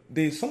good.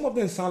 Some of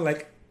them sound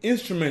like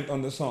instrument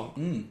on the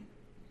song.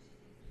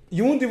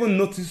 You won't even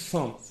notice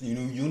some. You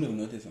won't even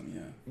notice some,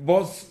 yeah.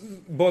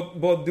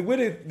 But the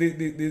way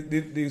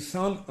they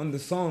sound on the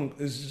song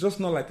is just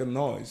not like a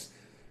noise.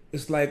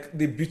 It's like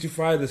they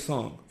beautify the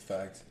song.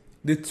 Fact.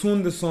 They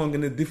tune the song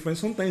in a different...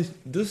 Sometimes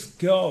this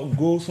girl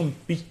goes some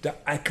pitch that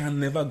I can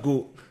never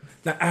go.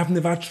 That I've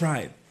never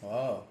tried.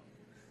 Wow.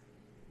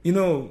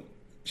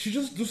 She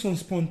just do some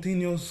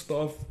spontaneous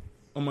stuff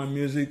on my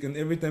music, and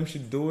every time she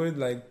do it,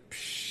 like...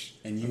 Psh,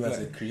 and you as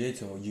a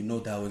creator,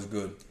 that was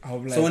good.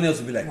 Like, someone else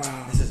will be like,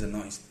 wow. This is a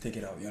noise. Take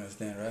it out. You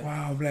understand, right?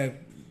 Wow.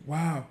 Like,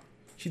 wow.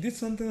 She did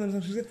something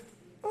and she said,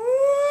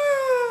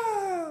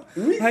 oh!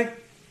 Really? Like...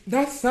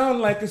 That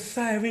sound like a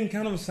siren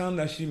kind of sound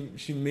that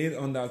she made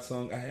on that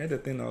song. I heard the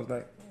thing, I was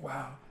like,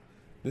 wow,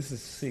 this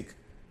is sick.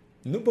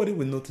 Nobody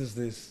will notice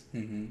this.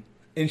 Mm-hmm.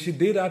 And she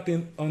did that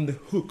thing on the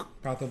hook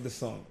part of the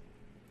song,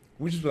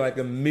 which is like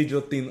a major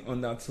thing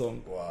on that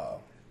song.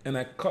 Wow. And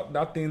I cut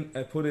that thing,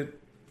 I put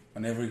it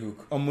on every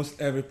hook.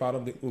 Almost every part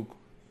of the hook.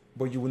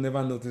 But you will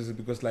never notice it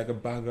because like a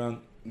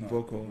background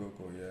vocal.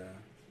 Yeah.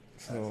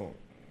 So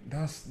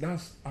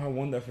that's how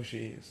wonderful she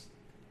is.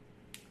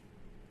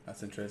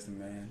 That's interesting,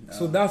 man.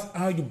 So that's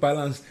how you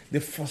balance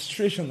the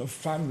frustration of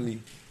family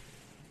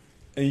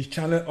and you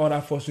channel all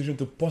that frustration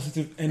to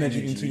positive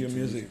energy into your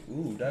music.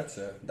 Ooh, that's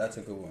a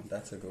good one.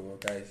 That's a good one,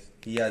 guys.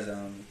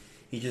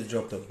 He just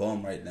dropped a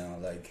bomb right now,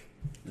 like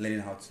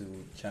learning how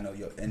to channel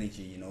your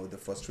energy, the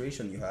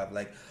frustration you have.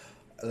 Like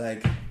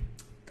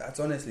that's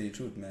honestly the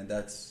truth, man.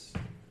 That's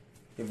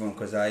even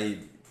because I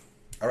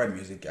write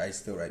music, I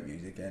still write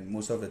music, and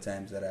most of the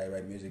times that I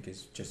write music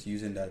is just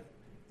using that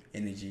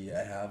energy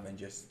I have and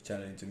just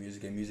channel into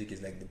music, and music is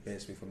like the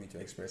best way for me to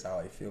express how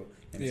I feel.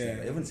 I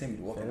even same with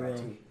working out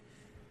too.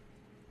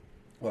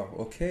 Wow,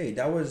 okay,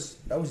 that was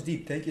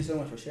deep. Thank you so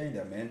much for sharing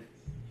that, man.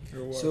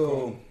 You're welcome.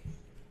 So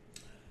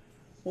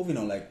moving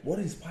on, like what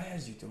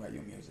inspires you to write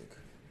your music?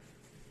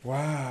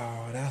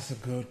 Wow, that's a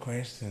good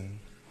question.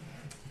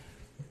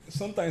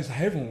 Sometimes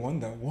I even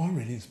wonder what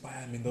really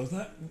inspires me.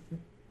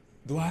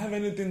 Do I have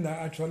anything that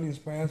actually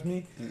inspires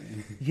me?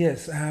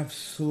 Yes, I have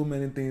so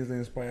many things that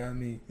inspire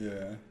me.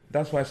 Yeah.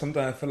 That's why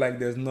sometimes I feel like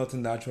there's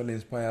nothing that actually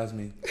inspires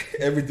me.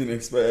 Everything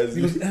inspires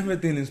you. Because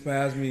everything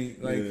inspires me.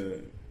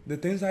 Like the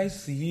things I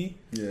see,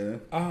 Yeah.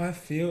 how I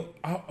feel,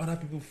 how other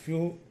people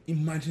feel,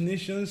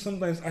 imagination.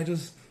 Sometimes I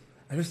just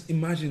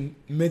imagine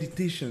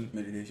meditation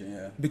Meditation,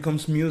 yeah.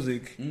 becomes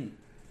music. Mm.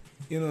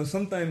 You know,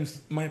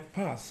 sometimes my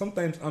past,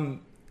 sometimes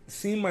I'm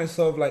seeing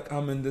myself like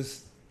I'm in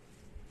this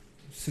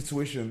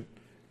situation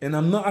and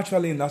I'm not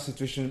actually in that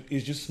situation.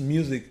 It's just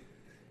music,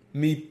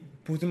 me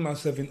putting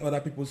myself in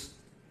other people's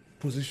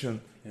position,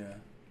 Yeah.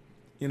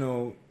 you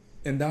know,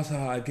 and that's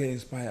how I get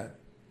inspired,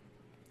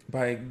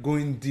 by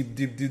going deep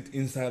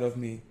inside of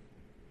me.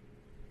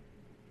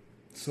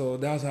 So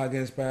that's how I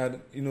get inspired.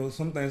 You know,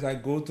 sometimes I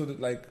go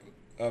to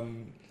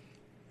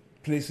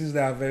places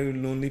that are very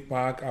lonely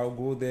park. I'll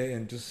go there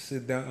and just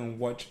sit down and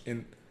watch,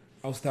 and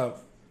I'll start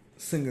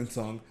singing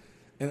song.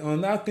 And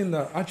another thing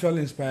that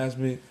actually inspires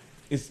me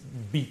is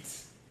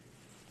beats.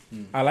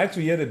 Mm. I like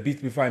to hear the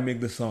beat before I make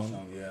the song.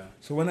 Song, yeah.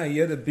 So when I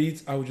hear the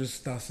beat, I will just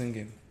start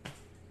singing.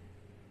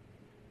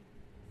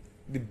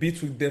 The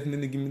beat will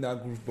definitely give me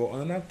that groove. But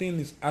another thing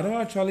is, I don't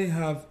actually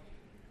have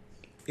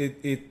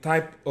a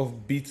type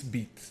of beat,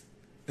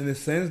 in the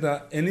sense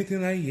that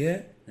anything I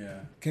hear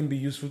Yeah. can be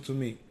useful to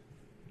me.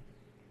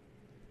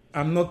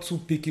 I'm not too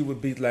picky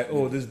with beat, like,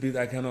 oh, this beat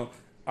I cannot.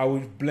 I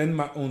will blend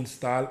my own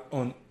style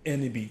on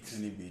any beat.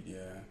 Any beat, yeah.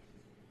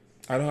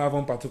 I don't have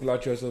one particular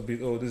choice of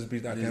beat. Oh, this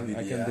beat I This can beat,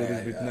 do yeah,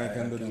 this beat, no, I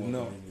can do this. work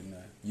No, with this beat,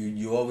 no.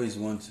 You always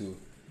want to,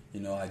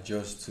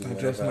 adjust to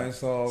adjust whatever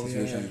myself.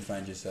 situation Yeah. you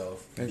find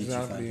yourself, beat you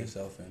Exactly. find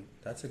yourself in.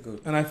 That's a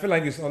good. And I feel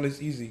like it's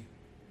always easy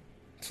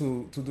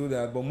to do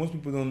that, but most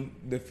people don't.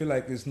 They feel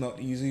like it's not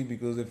easy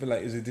because they feel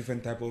like it's a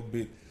different type of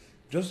beat.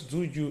 Just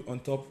do you on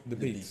top the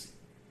beats,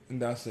 and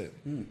that's it.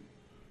 Hmm.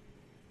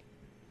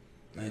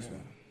 Nice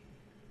one.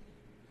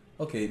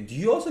 Okay, do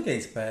you also get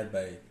inspired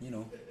by,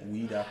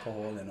 weed,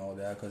 alcohol, and all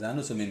that? Because I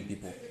know so many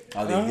people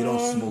out there, they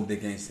don't smoke, they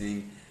can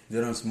sing. They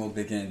don't smoke,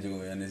 they can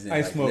do it. And it's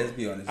I smoke. Let's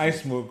be honest. I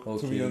smoke.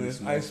 Okay, To be you honest,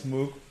 smoke. I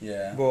smoke.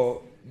 Yeah.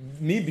 But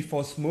me,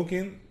 before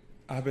smoking,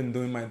 I've been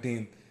doing my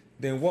thing.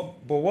 Then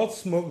what? But what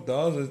smoke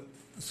does is,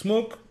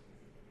 smoke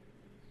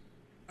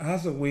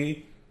has a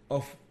way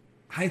of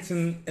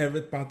heightening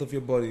every part of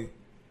your body,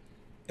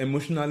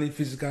 emotionally,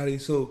 physically.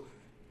 So,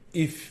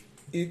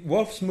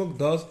 what smoke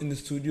does in the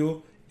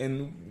studio,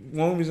 and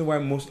one reason why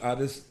most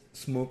artists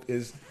smoke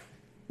is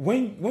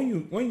when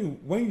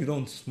you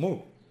don't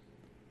smoke,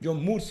 your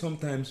mood,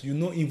 sometimes you're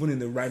not even in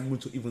the right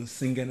mood to even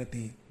sing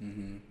anything.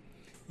 Mm-hmm.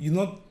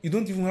 You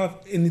don't even have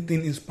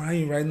anything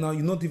inspiring right now.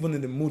 You're not even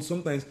in the mood.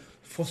 Sometimes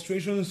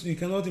frustrations, you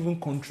cannot even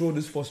control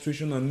this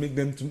frustration and make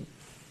them to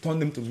turn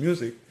them to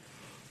music.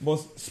 But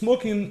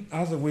smoking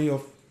has a way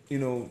of,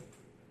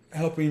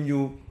 helping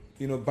you,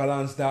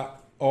 balance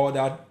all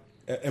that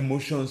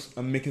emotions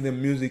and making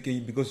them music,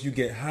 because you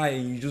get high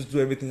and you just do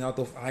everything out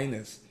of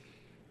highness.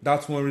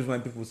 That's one reason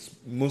why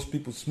most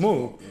people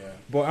smoke. Yeah.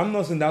 But I'm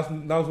not saying that's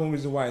one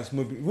reason why I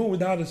smoke. Even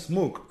without a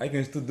smoke, I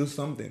can still do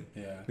something.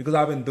 Yeah. Because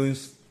I've been doing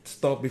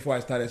stuff before I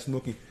started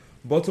smoking.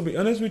 But to be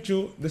honest with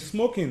you, the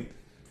smoking,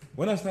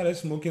 when I started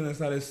smoking and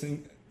started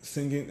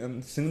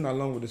singing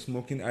along with the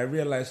smoking, I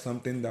realized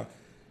something, that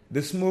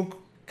the smoke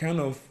kind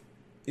of,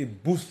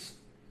 it boosts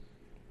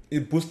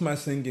my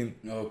singing.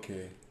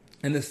 Okay.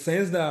 In the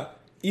sense that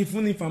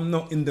even if I'm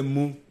not in the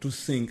mood to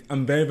sing,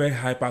 I'm very, very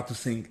hyper to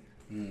sing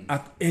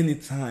at any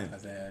time.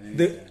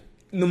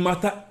 No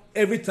matter,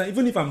 every time,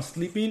 even if I'm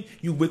sleeping,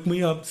 you wake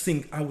me up,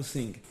 sing, I will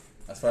sing.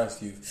 As far as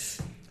you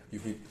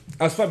feel.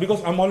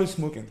 Because I'm always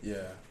smoking. Yeah.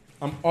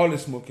 I'm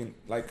always smoking.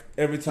 Like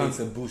every So time. it's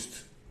a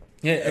boost.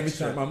 Yeah, every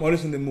extra. time. I'm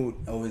always in the mood.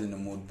 Always in the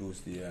mood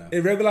boost, yeah. A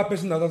regular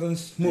person that doesn't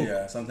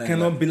smoke sometimes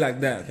cannot be like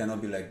that.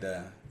 Cannot be like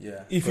that.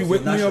 Yeah. If you 'Cause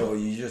wake it's me up, natural,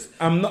 you just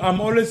I'm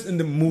always in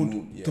the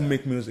mood yeah. to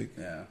make music.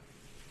 Yeah.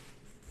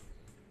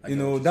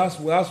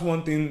 That's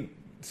one thing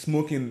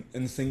smoking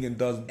and singing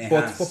does.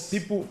 Enhance. But for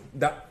people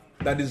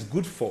that is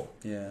good for,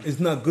 Yeah. it's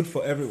not good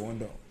for everyone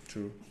though.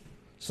 True.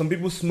 Some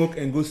people smoke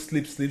and go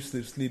sleep,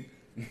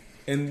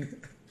 and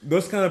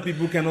those kind of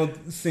people cannot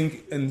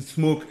sing and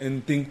smoke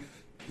and think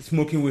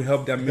smoking will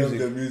help their music.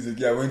 The music,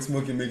 yeah. When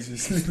smoking makes you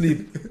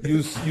sleep.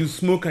 You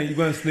smoke and you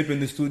go and sleep in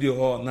the studio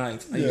all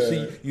night. And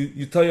Yeah.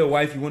 you tell your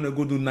wife you want to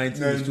go do night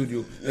in the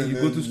studio, and you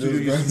go to studio,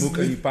 you smoke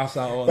and you pass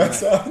out all night.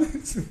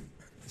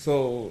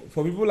 So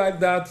for people like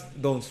that,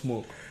 don't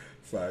smoke.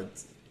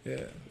 Fact.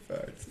 Yeah.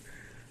 Fact.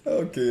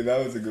 Okay,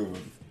 that was a good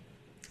one.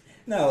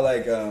 Now,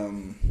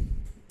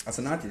 as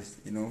an artist,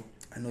 I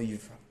know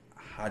you've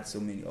had so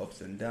many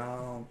ups and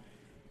downs,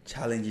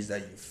 challenges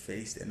that you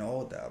faced and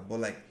all that.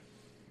 But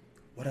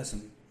what are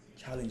some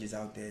challenges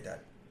out there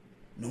that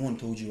no one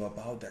told you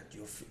about that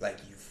you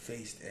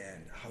faced,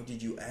 and how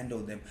did you handle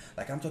them?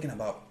 I'm talking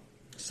about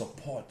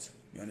support.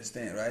 You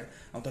understand, right?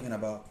 I'm talking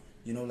about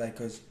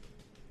because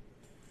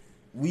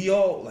we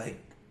all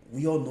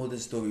know the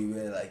story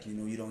where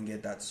you don't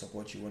get that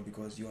support you want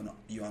because you're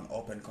an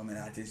up and coming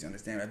artist. You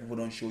understand, right? People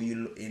don't show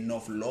you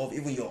enough love.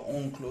 Even your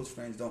own close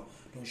friends don't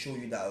show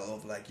you that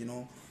love.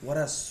 What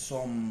are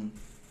some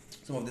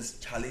of these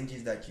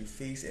challenges that you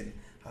face, and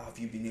how have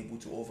you been able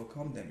to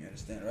overcome them? You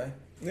understand, right?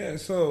 Yeah.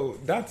 So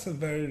that's a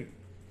very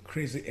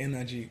crazy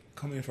energy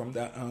coming from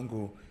that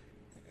angle.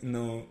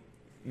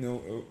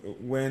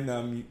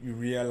 when you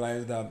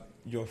realize that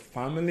your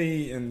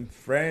family and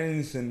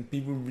friends and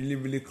people really,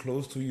 really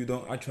close to you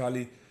don't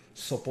actually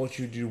support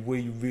you the way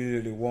you really,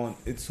 really want.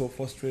 It's so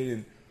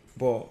frustrating.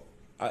 But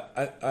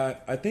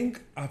I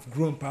think I've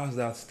grown past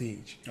that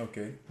stage.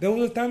 Okay. There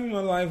was a time in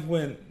my life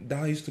when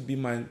that used to be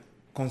my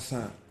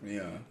concern.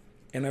 Yeah.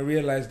 And I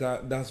realized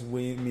that that's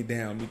weighing me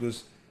down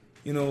because,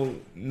 no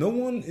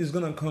one is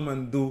going to come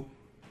and do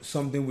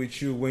something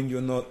with you when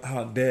you're not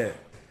out there.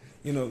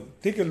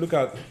 Take a look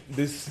at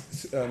this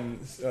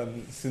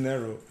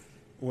scenario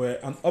where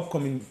an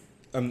upcoming,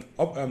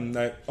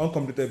 like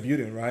uncompleted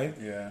building, right?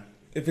 Yeah.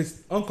 If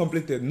it's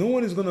uncompleted, no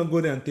one is going to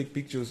go there and take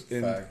pictures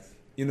and, Fact.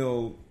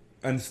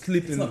 And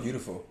sleep It's in. not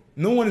beautiful.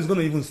 No one is going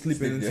to even sleep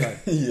Sleep inside.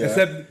 there. Yeah.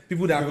 Except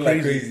people that People are are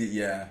crazy. crazy.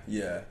 Yeah.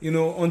 Yeah.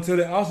 Until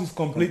the house is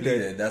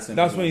completed.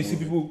 That's When you see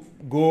people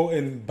go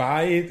and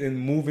buy it and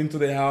move into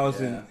the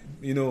house Yeah.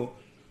 and,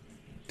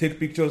 take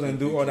pictures and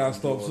do all that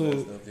stuff.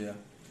 So yeah.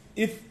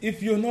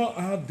 if you're not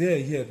out there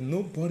yet,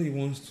 nobody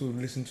wants to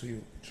listen to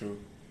you. True.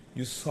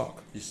 You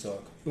suck. You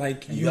suck.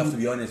 Like And you have to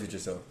be honest with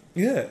yourself.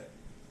 Yeah,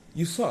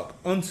 you suck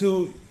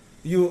until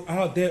you're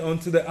out there.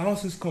 Until the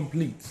house is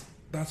complete,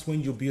 that's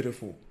when you're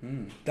beautiful.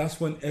 That's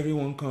when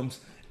everyone comes.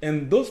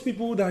 And those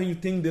people that you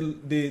think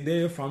they're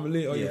your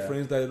family or your Yeah.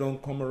 friends that they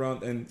don't come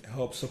around and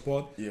help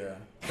support, Yeah.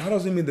 that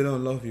doesn't mean they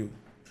don't love you.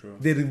 True.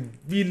 They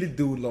really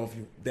do love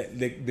you.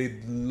 They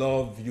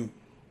love you.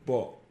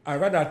 But I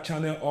rather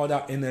channel all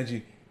that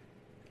energy,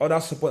 all that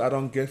support I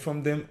don't get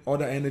from them, all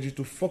that energy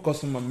to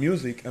focus on my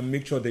music and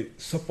make sure they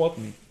support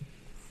me.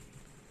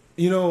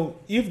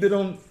 If they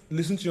don't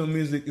listen to your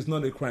music, it's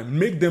not a crime.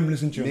 Make them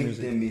listen to your Make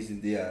music. them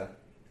listen. Yeah.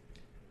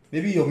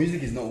 Maybe your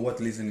music is not worth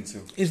listening to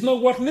It's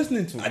not worth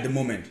listening to at the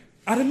moment.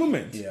 at the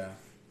moment. Yeah.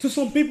 To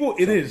some people,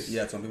 it is.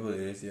 Yeah, some people it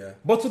is. Yeah.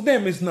 But to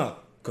them, it's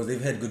not. Because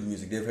they've heard good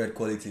music. They've heard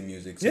quality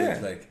music. So Yeah.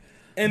 it's like,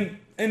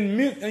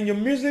 And your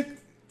music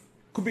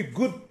could be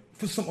good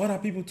for some other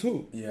people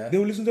too. Yeah. They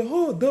will listen to,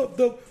 oh, dope,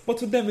 dope. But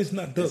to them, it's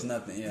not dope. It's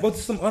nothing, yeah. But to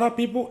some other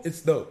people,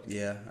 it's dope.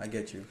 yeah, I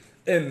get you.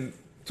 And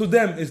to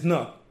them, it's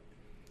not.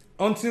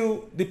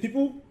 Until the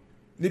people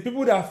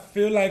that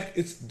feel like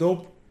it's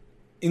dope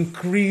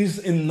increase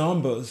in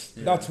numbers,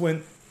 Yeah. that's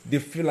when they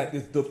feel like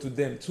it's dope to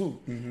them too.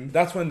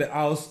 That's when the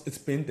house is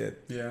painted.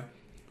 Yeah.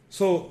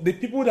 So the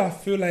people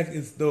that feel like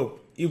it's dope,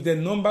 if their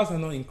numbers are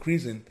not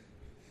increasing,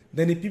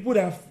 then the people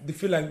that they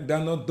feel like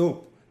they're not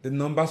dope, the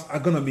numbers are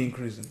gonna be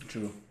increasing.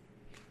 True.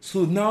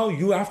 So now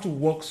you have to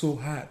work so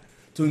hard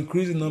to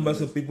increase the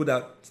numbers of people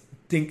that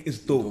think it's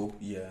dope. Dope.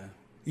 Yeah.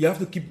 You have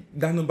to keep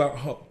that number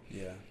up.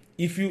 Yeah.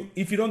 If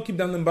you don't keep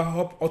that number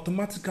up,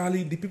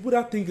 automatically the people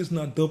that think it's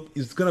not dope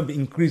is gonna be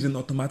increasing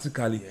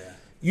automatically. Yeah.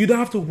 You don't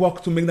have to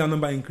work to make that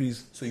number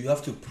increase. So you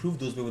have to prove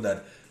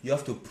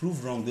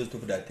wrong those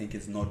people that think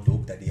it's not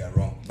dope that they are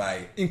wrong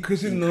by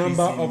Increasing the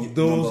number of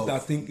those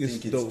that think it's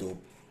it's dope.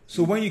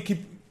 So when you keep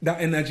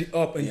that energy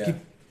up and Yeah. keep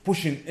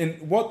pushing,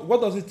 and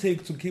what does it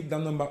take to keep that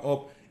number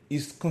up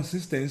is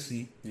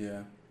consistency.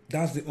 Yeah.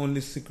 That's the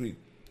only secret.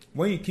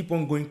 When you keep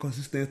on going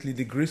consistently,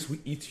 the grace will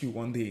eat you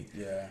one day.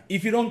 Yeah.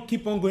 If you don't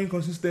keep on going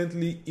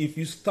consistently, if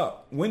you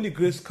stop, when the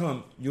grace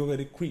comes, you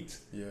already quit.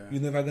 Yeah.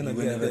 You're never gonna You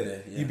were get never there.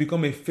 there, yeah. You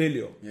become a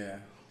failure. Yeah.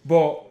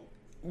 But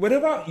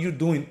whatever you're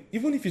doing,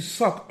 even if you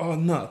suck or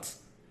not,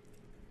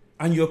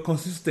 and you're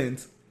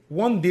consistent,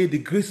 one day the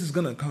grace is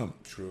gonna come.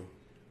 True.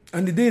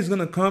 And the day is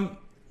gonna come,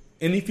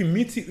 and if you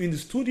meet you in the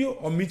studio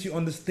or meet you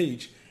on the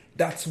stage,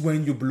 that's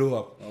when you blow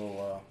up. Oh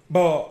wow.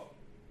 But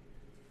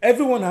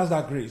everyone has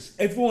that grace.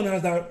 Everyone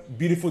has that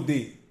beautiful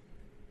day.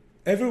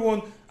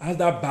 Everyone has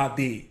that bad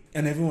day,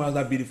 and everyone has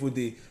that beautiful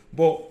day.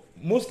 But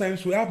most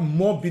times we have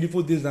more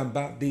beautiful days than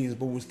bad days,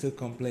 but we still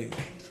complain.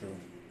 True.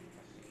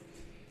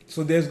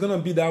 So there's gonna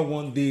be that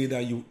one day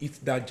that you eat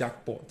that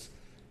jackpot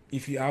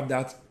if you have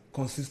that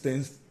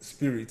consistent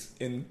spirit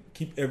and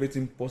keep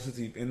everything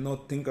positive and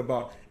not think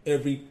about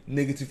every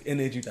negative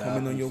energy That coming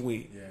on happens. your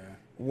way. Yeah.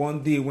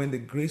 One day when the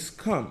grace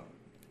come,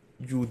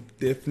 you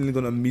definitely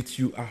gonna meet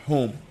you at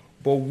home.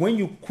 But when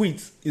you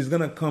quit, it's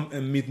gonna come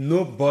and meet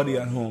nobody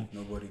at home.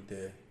 Nobody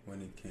there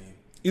when it came.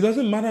 It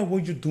doesn't matter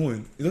what you're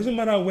doing. It doesn't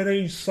matter whether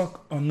you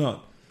suck or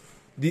not.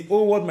 The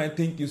whole world might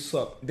think you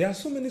suck. There are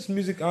so many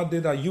music out there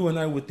that you and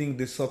I would think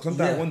they suck.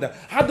 Sometimes I Yeah. wonder,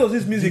 how does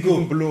this music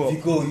even blow up?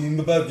 Vico, you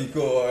remember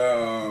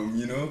Vico?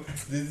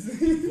 This.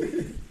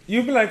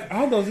 You'll be like,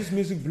 how does this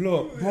music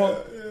blow up?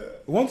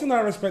 But one thing I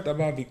respect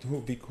about Vic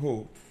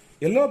Ho,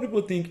 a lot of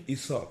people think he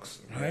sucks,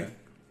 right? Yeah.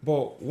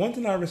 But one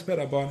thing I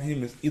respect about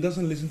him is he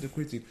doesn't listen to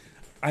critics.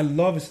 I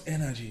love his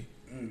energy.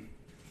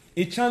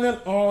 He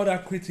channeled all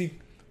that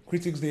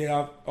critics they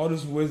have, all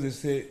those words they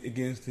say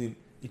against him.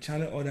 He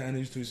channeled all that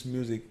energy to his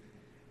music.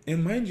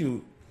 And mind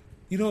you,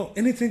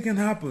 anything can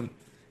happen.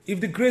 If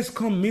the grace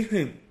come, meet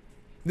him.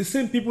 The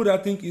same people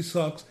that think he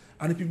sucks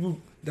are the people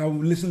that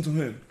will listen to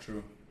him.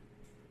 True.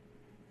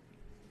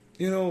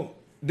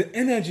 The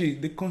energy,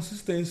 the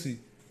consistency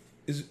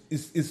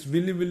is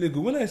really, really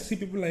good. When I see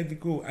people like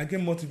Vico, I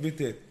get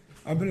motivated.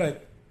 I'll be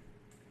like,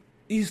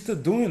 he's still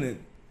doing it.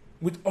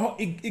 With all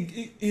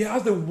he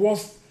has the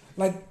worst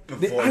like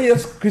the Voice.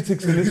 highest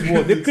critics in this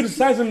world. They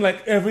criticize him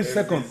like every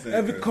second,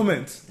 every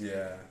comment.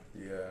 Yeah.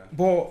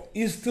 But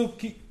he still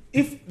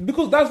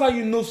because that's how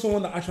you know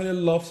someone that actually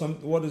loves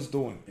what he's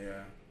doing.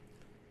 Yeah.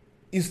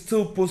 He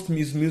still posts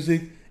his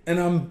music, and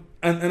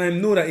I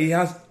know that he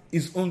has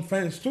his own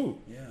fans too.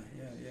 Yeah.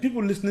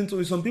 People listening to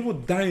him, some people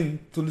dying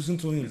to listen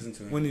to him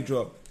when he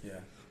drop. Yeah.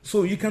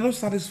 So you cannot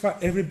satisfy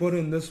everybody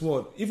in this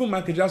world. Even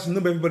Michael Jackson,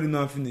 not everybody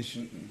know I'm finished.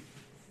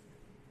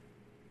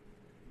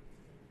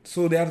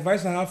 So the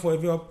advice I have for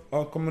every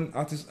common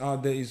artist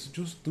out there is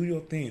just do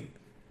your thing.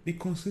 Be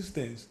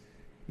consistent.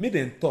 Make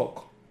them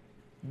talk.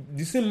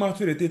 The same match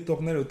they take talk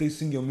now, they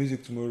sing your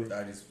music tomorrow.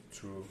 That is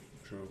true.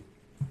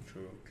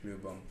 Clear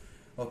bomb.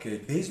 Okay,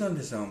 based on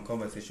this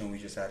conversation we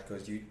just had,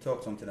 because you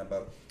talked something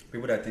about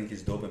people that think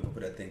is dope and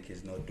people that think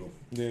is not dope.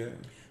 Yeah.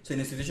 So in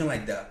a situation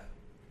like that,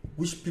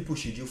 which people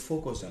should you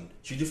focus on?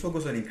 Should you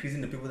focus on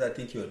increasing the people that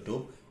think you're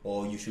dope,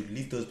 or you should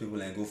leave those people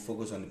and go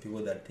focus on the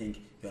people that think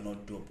you're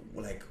not dope?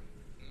 Like,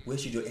 where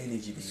should your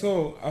energy be?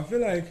 So I feel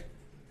like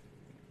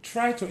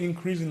try to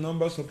increase the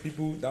numbers of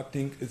people that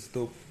think it's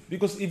dope.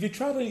 Because if you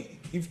try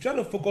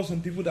to focus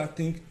on people that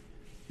think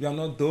you are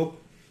not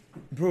dope,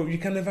 bro, you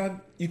can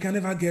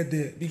never get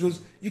there,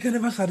 because you can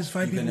never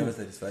satisfy people. You can never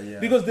satisfy, yeah.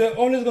 Because they're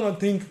always gonna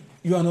think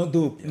you are not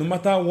dope, no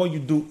matter what you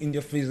do in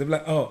your face. They're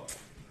like, oh,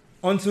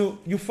 until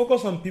you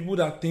focus on people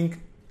that think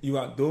you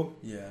are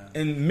dope,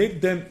 and make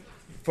them.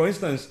 For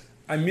instance,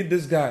 I meet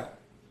this guy.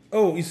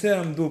 Oh, he said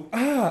I'm dope.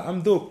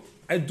 I'm dope.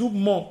 I do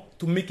more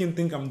to make him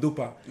think I'm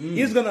doper.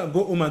 He's gonna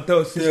go home and tell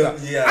his sister,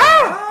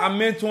 I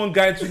met one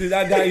guy today.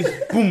 That guy is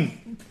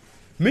boom.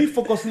 Me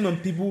focusing on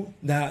people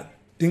that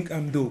think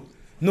I'm dope.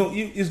 No,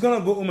 he's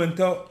gonna go home and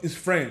tell his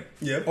friend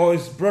or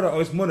his brother or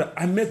his mother,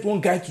 I met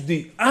one guy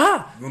today.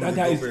 That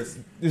guy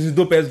is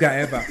the dopest guy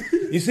ever.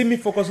 You see me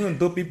focusing on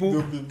dope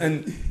people,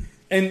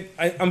 and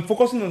I'm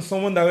focusing on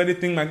someone that already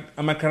think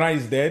my career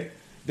is dead.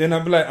 Then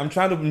I'll be like, I'm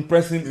trying to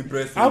impress him.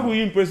 How will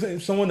you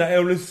impress someone that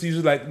always sees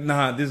you like,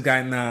 nah, this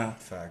guy, nah.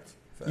 Fact.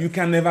 You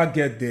can never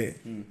get there.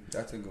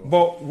 That's a good one.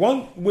 But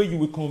one way you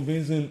will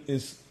convince him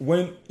is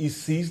when he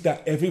sees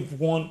that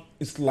everyone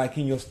is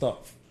liking your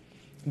stuff.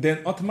 Then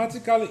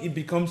automatically it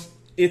becomes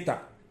hater.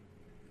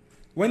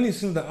 When he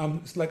sees that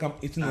it's like I'm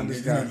eating on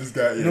this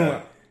guy.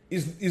 No,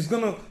 it's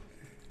gonna.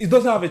 It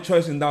doesn't have a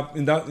choice in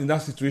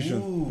that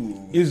situation.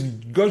 Ooh. He's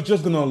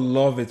just gonna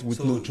love it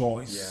with no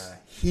choice.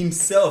 Yeah,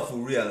 himself will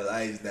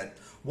realize that.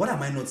 What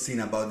am I not seeing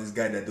about this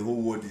guy that the whole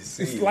world is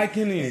seeing? It's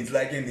liking him. It's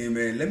liking him,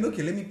 man. Let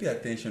me pay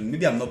attention.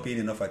 Maybe I'm not paying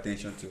enough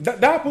attention to.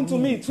 That happened to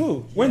me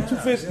too. When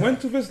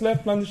Two-Face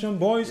left Plantation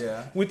Boys,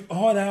 with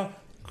all that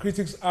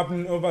critics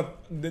happening over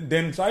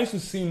then, so I used to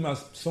see him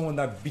as someone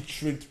that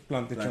betrayed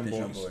Plantation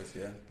Boys.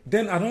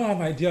 Then I don't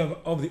have idea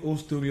of the whole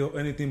story or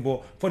anything,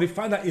 but for the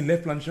fact that he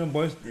left Plantation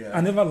Boys, I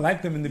never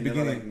liked him in the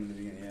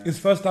beginning. His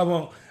first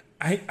album,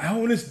 I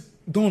always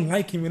don't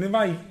like him. Whenever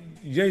I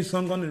hear his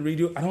song on the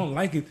radio, I don't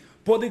like it.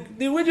 But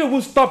the radio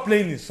will stop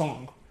playing his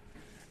song.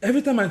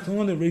 Every time I turn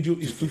on the radio,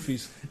 it's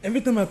Two-Face. Every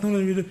time I turn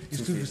on the radio,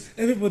 it's Two-Face.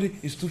 Everybody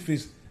is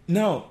Two-Face.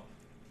 Now,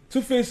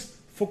 Two-Face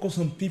focus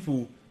on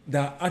people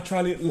that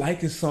actually like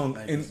his song,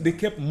 and they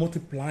kept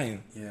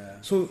multiplying. Yeah.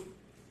 So,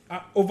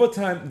 over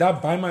time,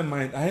 that by my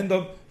mind, I end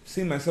up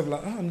seeing myself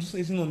like, I'm just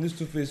listening on this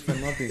Two-Face for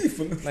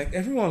nothing. Like,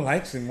 everyone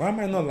likes him. Why am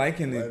I not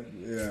liking it?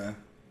 Yeah.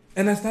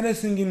 And I started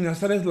singing, I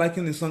started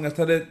liking the song,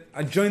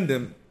 I joined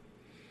them.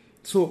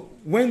 So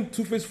when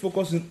Two-Face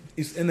focuses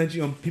his energy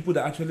on people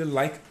that actually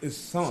like his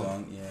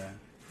song,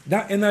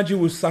 that energy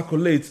will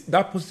circulate.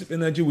 That positive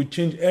energy will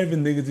change every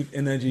negative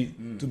energy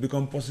to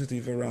become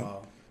positive around.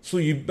 Wow. So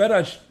you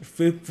better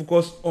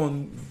focus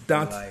on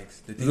that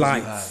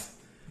light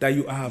that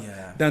you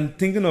have than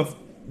thinking of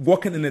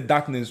walking in the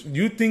darkness. Do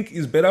you think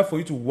it's better for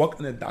you to walk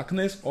in the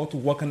darkness or to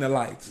walk in the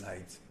light?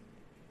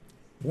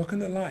 Walk in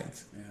the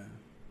light. Yeah.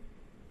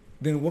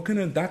 Then walking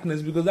in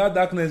darkness, because that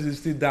darkness is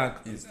still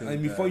dark.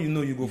 And before you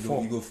know, you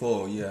fall. You go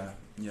fall, yeah.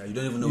 Yeah, you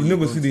don't even know. You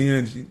never see the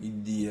end.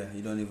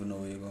 You don't even know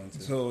where you're going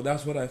to. So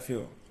that's what I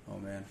feel. Oh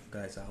man,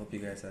 guys, I hope you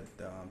guys are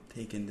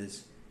taking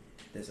this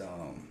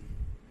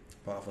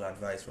powerful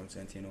advice from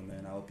Sentino,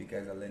 man. I hope you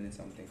guys are learning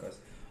something, because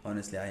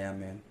honestly, I am,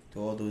 man.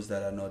 To all those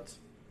that are not,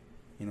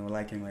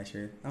 liking my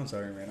shirt, I'm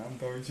sorry, man. I'm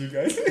done with you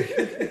guys.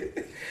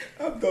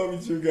 I'm done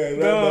with you guys.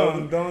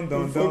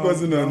 Don't.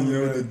 Focusing on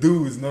the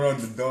do's, not on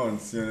the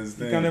don'ts. You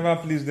understand? You can never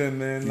please them,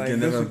 man. You can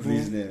never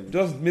please them.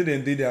 Just make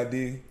them do their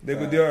day. They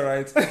go do all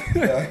right.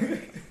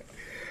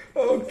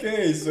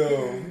 Okay,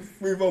 so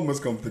we've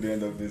almost come to the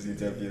end of this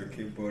interview.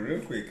 Okay, but real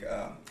quick,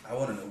 I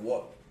want to know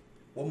what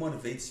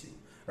motivates you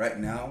right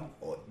now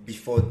or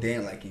before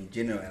then, like in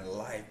general in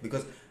life,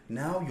 because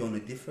now you're on a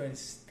different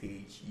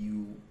stage.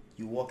 You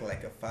work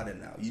like a father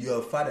now. You're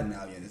a father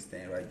now, you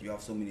understand, right? You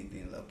have so many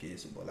things. Okay,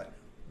 so but like,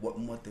 what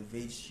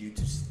motivates you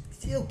to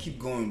still keep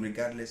going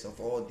regardless of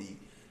all the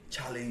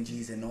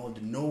challenges and all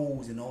the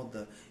no's and all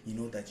the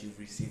that you've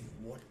received?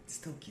 What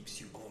still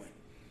keeps you going?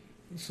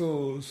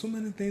 So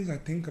many things I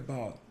think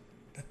about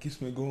that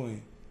keeps me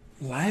going.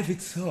 life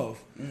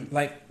itself,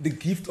 like the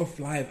gift of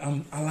life.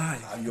 I'm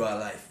alive. You are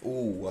alive.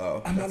 Oh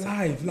wow. I'm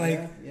alive.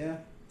 Like yeah.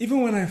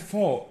 even when I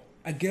fall,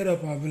 I get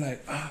up. I'll be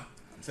like,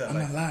 still I'm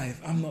alive.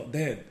 alive. I'm not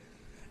dead.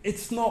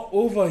 It's not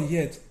over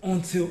yet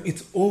until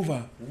it's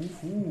over.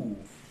 Ooh.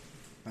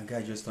 My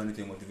guy just turned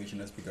into a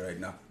motivational speaker right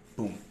now.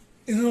 Boom.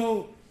 You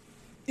know,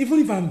 even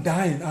if I'm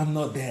dying, I'm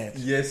not dead.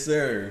 Yes,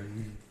 sir.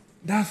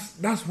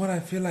 That's what I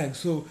feel like.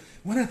 So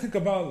when I think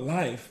about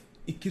life,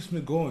 it keeps me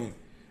going.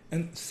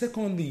 And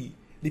secondly,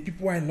 the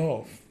people I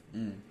love.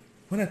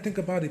 When I think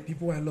about the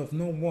people I love,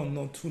 not one,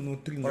 not two,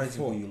 not three, What not are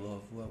four. people you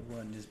love? What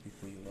are these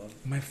people you love?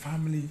 My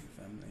family,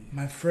 Family.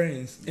 my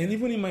friends. And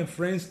even in my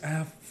friends, I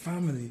have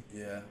family.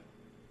 Yeah.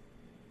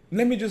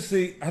 Let me just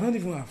say, I don't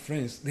even have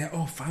friends. They are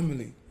all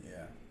family.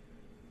 Yeah.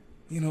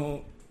 You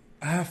know,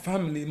 I have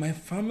family. My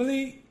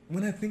family,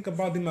 when I think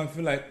about them, I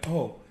feel like,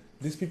 oh,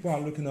 these people are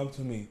looking up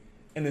to me.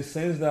 In the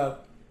sense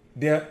that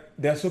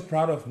they're so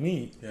proud of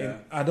me. Yeah. And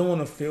I don't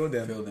want to fail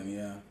them Feel them,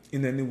 yeah.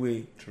 in any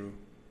way. True.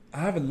 I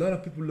have a lot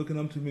of people looking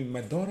up to me.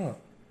 My daughter.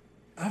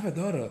 I have a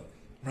daughter,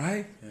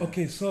 right? Yeah.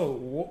 Okay, so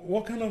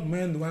what kind of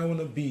man do I want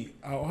to be?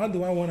 How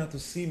do I want her to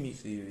see me?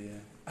 See you, yeah.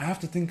 I have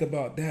to think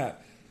about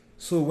that.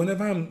 So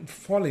whenever I'm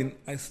falling,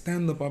 I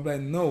stand up. I'm like,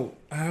 no,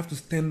 I have to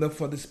stand up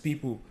for these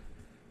people.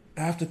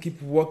 I have to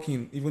keep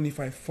walking, even if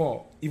I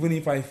fall, even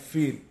if I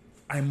fail,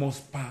 I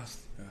must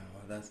pass. Oh,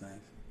 that's nice.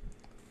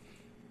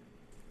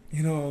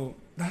 You know,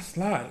 that's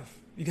life.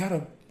 You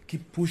gotta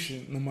keep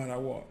pushing no matter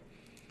what.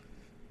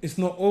 It's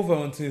not over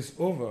until it's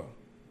over.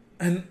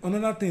 And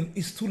another thing,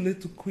 it's too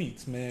late to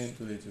quit, man. It's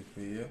too late to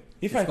quit, yeah.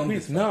 If It's I come quit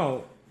this far.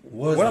 now,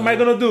 What's what am I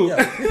gonna do?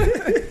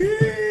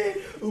 Yeah.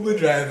 Uber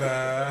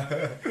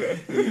driver.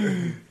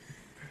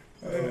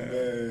 Oh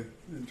man,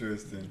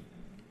 interesting.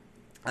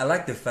 I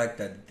like the fact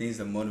that things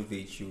that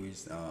motivate you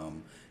is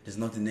there's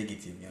nothing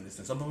negative. You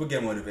understand? Some people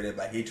get motivated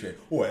by hatred.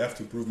 Oh, I have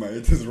to prove my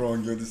haters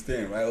wrong. You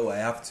understand, right? Oh, I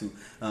have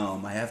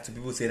to.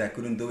 People say that I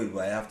couldn't do it,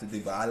 but I have to do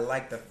it. But I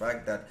like the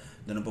fact that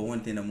the number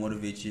one thing that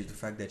motivates you is the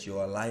fact that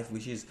you're alive,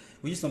 which is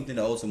something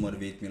that also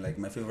motivates me. Like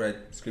my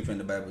favorite scripture in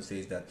the Bible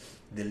says that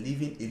a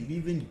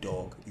living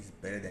dog is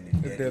better than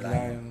a The dead lion.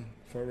 lion,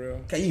 for real,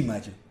 Can you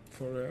imagine?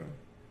 for real.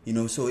 You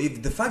know, so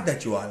if the fact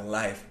that you are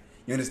alive,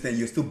 you understand,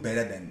 you're still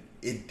better than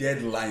a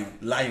dead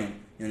lion.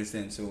 You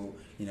understand? So,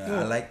 you know,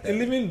 I like that. A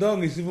living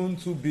dog is even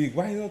too big.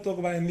 Why you not talk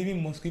about a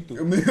living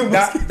mosquito? Mosquito.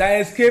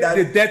 that escaped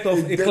the death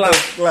of a cloud.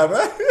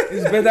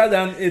 It's better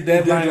than a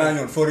dead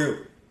lion. For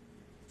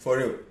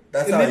real.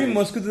 That's A how living it is.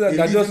 mosquito A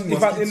that just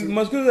living a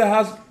mosquito that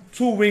has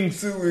 2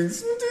 wings two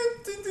wings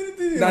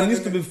that needs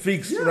to be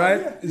fixed, Yeah, right?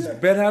 yeah, It's yeah.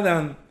 better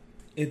than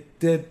a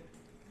dead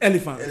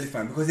elephant.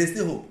 Elephant, because there's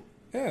still hope.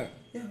 Yeah.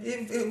 Yeah,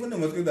 even the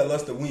mosquito that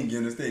lost a wing, you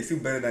understand, it's still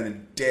better than a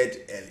dead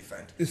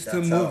elephant. It's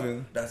still That's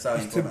moving. That's how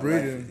It's still important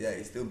life breathing. is. Yeah,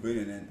 it's still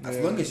breathing. And as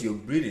Yeah. long as you're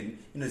breathing,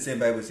 you know, the same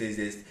Bible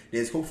says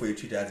there's hope for a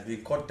tree that's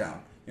been cut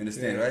down. You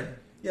understand, Yeah. right?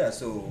 Yeah,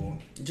 so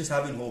just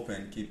having hope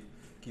and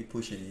keep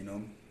pushing, you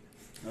know.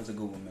 That's a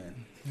good one, man.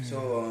 Yeah.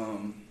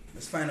 So,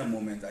 this final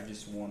moment, I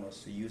just want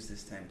us to use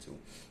this time to,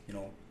 you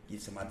know,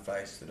 give some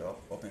advice to the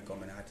up and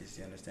coming artists.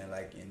 You understand,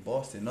 like in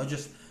Boston, not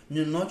just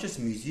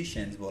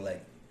musicians, but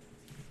like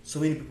so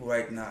many people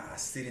right now are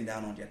sitting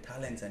down on their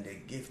talents and their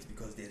gift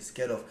because they're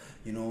scared of,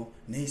 you know,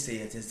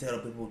 naysayers. They're scared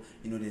of people,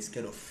 you know, they're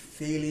scared of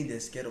failing. They're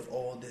scared of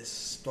all this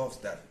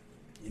stuff that,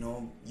 you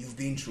know, you've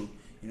been through.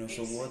 You know,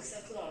 so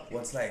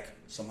what's like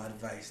some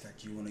advice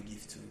that you want to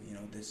give to, you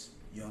know, this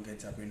young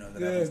entrepreneur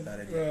that haven't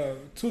started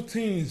yet? Two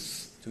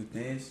things.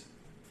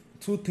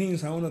 Two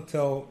things I want to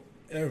tell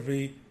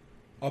every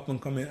up and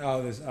coming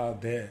artist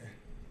out there.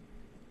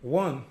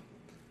 One,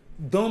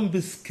 don't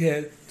be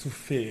scared to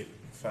fail.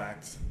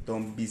 Facts.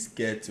 Don't be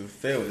scared to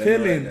fail. Let me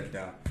Failing. write that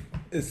down.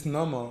 It's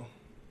normal.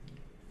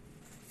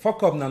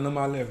 Fuck up na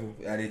normal level.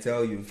 I they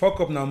tell you. Fuck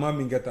up na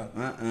mommy get up.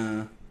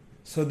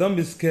 So don't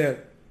be scared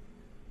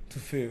to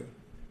fail.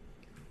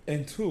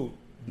 And two,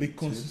 be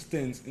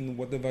consistent in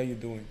whatever you're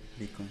doing.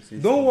 Be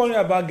consistent. Don't worry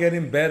about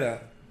getting better.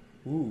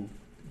 Ooh.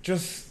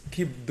 Just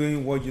keep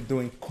doing what you're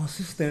doing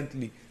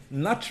consistently.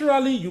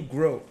 Naturally, you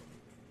grow.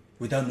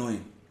 Without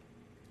knowing.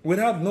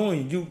 Without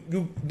knowing, you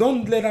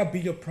don't let that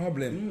be your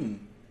problem.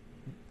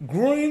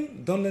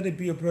 Growing, don't let it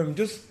be your problem.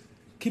 Just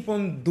keep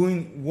on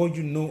doing what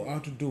you know how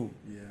to do.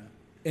 Yeah.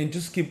 And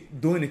just keep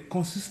doing it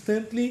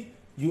consistently,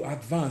 you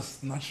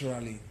advance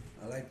naturally.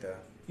 I like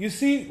that. You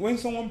see, when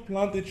someone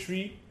plants a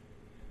tree,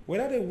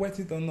 whether they wet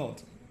it or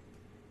not,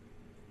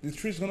 the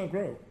tree is going to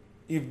grow.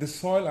 If the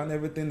soil and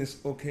everything is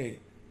okay,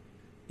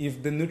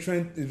 if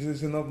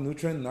there's enough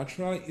nutrient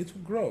naturally, it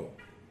will grow.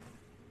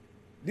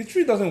 The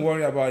tree doesn't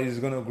worry about if it's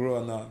going to grow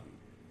or not.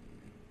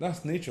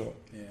 That's nature.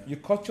 Yeah. You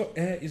cut your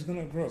hair, it's going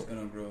to grow. It's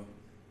gonna grow.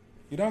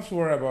 You don't have to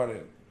worry about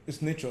it.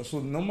 It's nature. So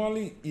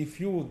normally, if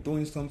you're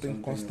doing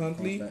something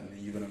constantly,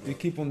 you're gonna grow. you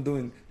keep on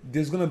doing,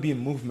 there's going to be a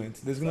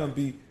movement. There's going to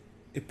be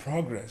a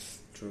progress.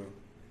 True.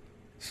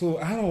 So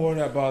I don't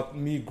worry about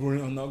me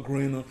growing or not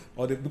growing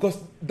because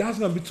that's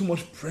going to be too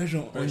much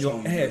pressure on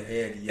your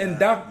head. Yeah, And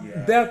that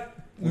will stop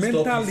you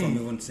mentally, from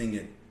even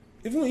singing.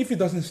 even if it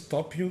doesn't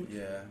stop you,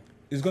 Yeah.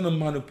 is gonna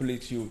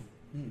manipulate you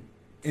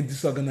and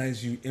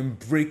disorganize you and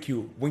break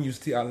you when you're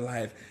still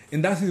alive.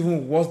 And that's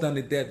even worse than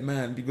the dead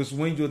man, because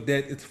when you're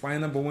dead, it's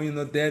fine, but when you're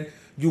not dead,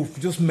 you've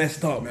just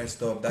messed up.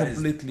 That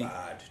completely. is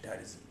bad.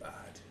 That is bad.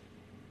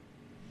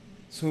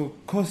 So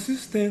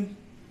consistent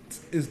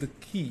is the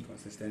key.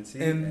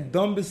 Consistency. And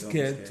don't be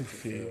scared to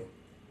fail.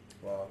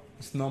 Wow.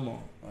 It's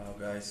normal. Wow,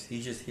 guys,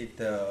 he just hit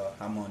the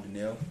hammer on the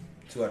nail.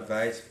 2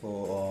 advice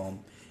for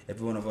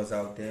every one of us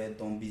out there: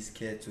 don't be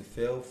scared to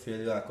fail.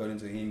 Failure, according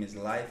to him, is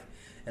life,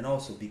 and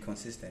also be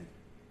consistent.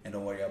 And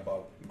don't worry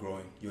about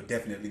growing. You're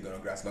definitely gonna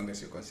grow as long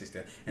as you're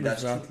consistent. And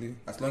that's Exactly. true.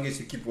 As long as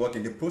you keep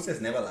working, the process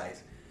never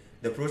lies.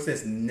 The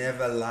process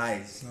never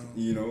lies. No.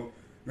 You know,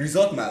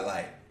 result might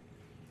lie.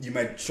 You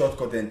might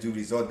shortcut and do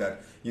result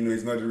that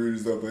it's not the real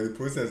result, but the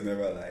process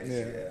never lies.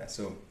 Yeah.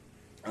 So,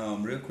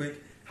 real quick,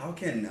 how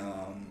can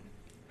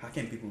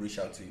people reach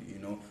out to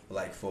you?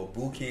 Like for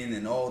booking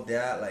and all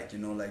that. Like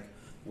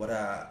what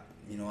are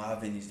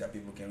avenues that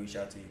people can reach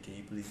out to you? Can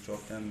you please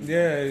drop them?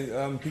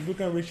 Yeah, people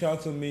can reach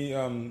out to me.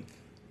 I'm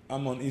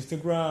on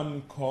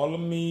Instagram. Call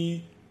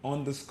me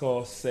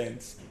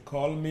 _Cent.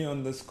 Call me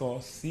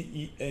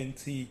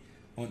 _CENT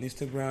on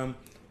Instagram.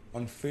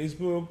 On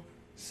Facebook,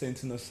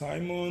 Sentinel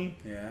Simon.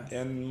 Yeah.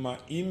 And my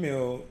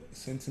email,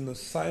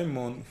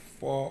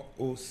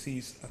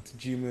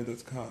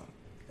 sentinelsimon406@gmail.com.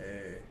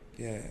 Hey,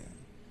 Yeah.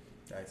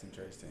 that's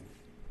interesting.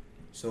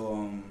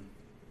 So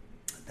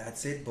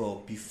that's it.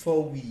 But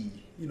before we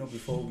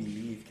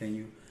leave, can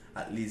you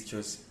at least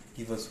just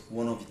give us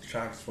one of the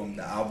tracks from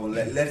the album?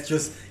 Let's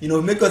just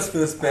make us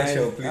feel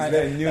special, please.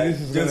 I knew this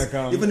was gonna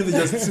come. Even if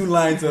it's just 2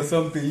 lines or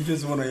something, you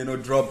just want to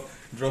drop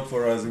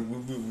for us.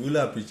 We'll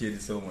appreciate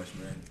it so much,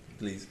 man.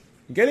 Please.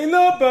 Getting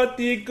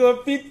nobody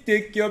go fit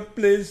take your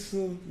place. So.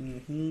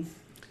 Mm-hmm.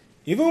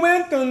 Even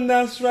when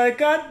thunder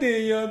strike, I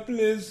dey your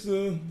place.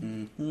 So.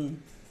 Mm-hmm.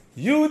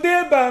 You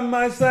there by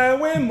my side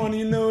when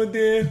money no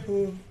dey.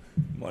 Oh.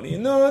 Money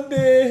no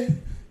dey.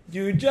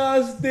 You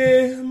just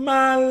dey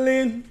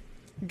smiling.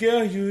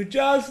 Girl, you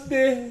just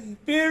dey.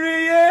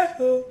 Period.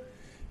 Oh.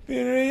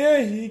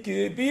 Period. He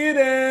can be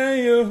there,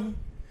 yo.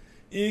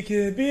 He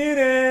can be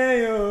there,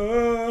 yo.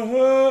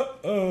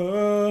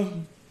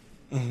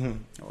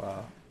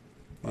 Wow.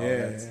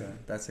 Yeah.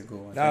 That's a good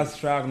one. That's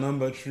track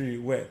number 3,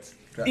 Wet.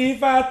 Track.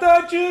 If I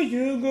touch you,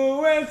 you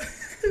go wet.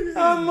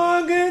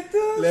 I'ma get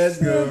to Let's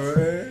go,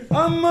 sweat. man.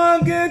 I'ma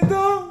get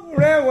to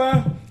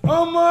rewa.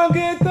 I'ma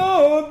get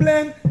to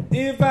blend.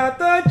 If I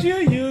touch you,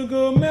 you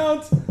go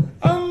melt.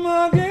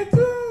 I'ma get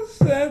to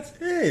sweat.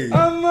 Hey.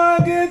 I'ma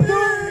get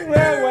to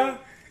rewa.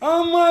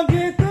 I'ma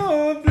get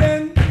to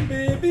blend.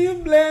 Baby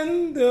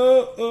blend,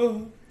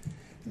 oh.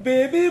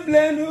 Baby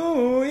blend,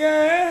 oh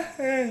yeah.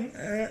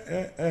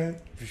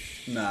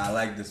 Nah, I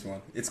like this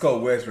one. It's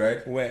called West,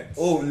 right? Wet.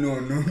 Oh no! I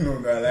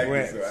like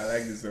West. this one. I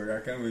like this one. I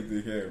can't wait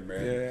to hear it,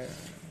 man. Yeah.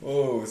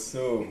 Oh,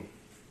 so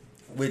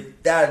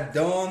with that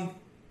done,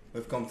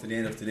 we've come to the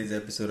end of today's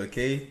episode.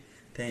 Okay,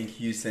 thank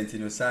you,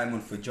 Sentinel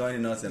Simon, for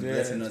joining us and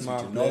blessing us it's with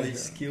my your knowledge, pleasure.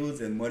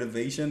 skills, and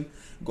motivation.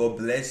 God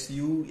bless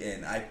you,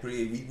 and I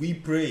pray we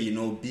pray,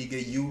 bigger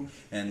you,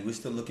 and we're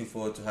still looking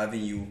forward to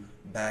having you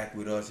back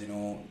with us,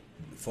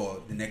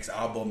 for the next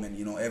album and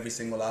every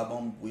single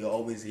album. We are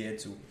always here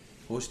to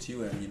host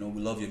you, and we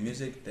love your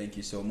music. Thank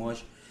you so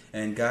much.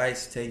 And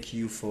guys, thank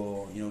you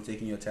for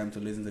taking your time to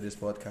listen to this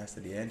podcast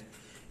at the end.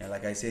 And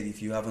like I said,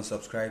 if you haven't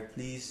subscribed,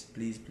 please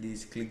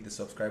click the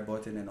subscribe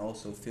button, and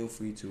also feel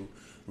free to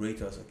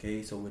rate us.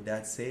 Okay, so with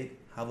that said,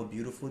 have a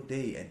beautiful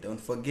day, and don't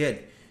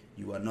forget,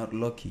 you are not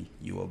lucky,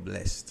 you are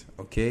blessed.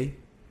 Okay,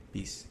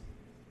 peace.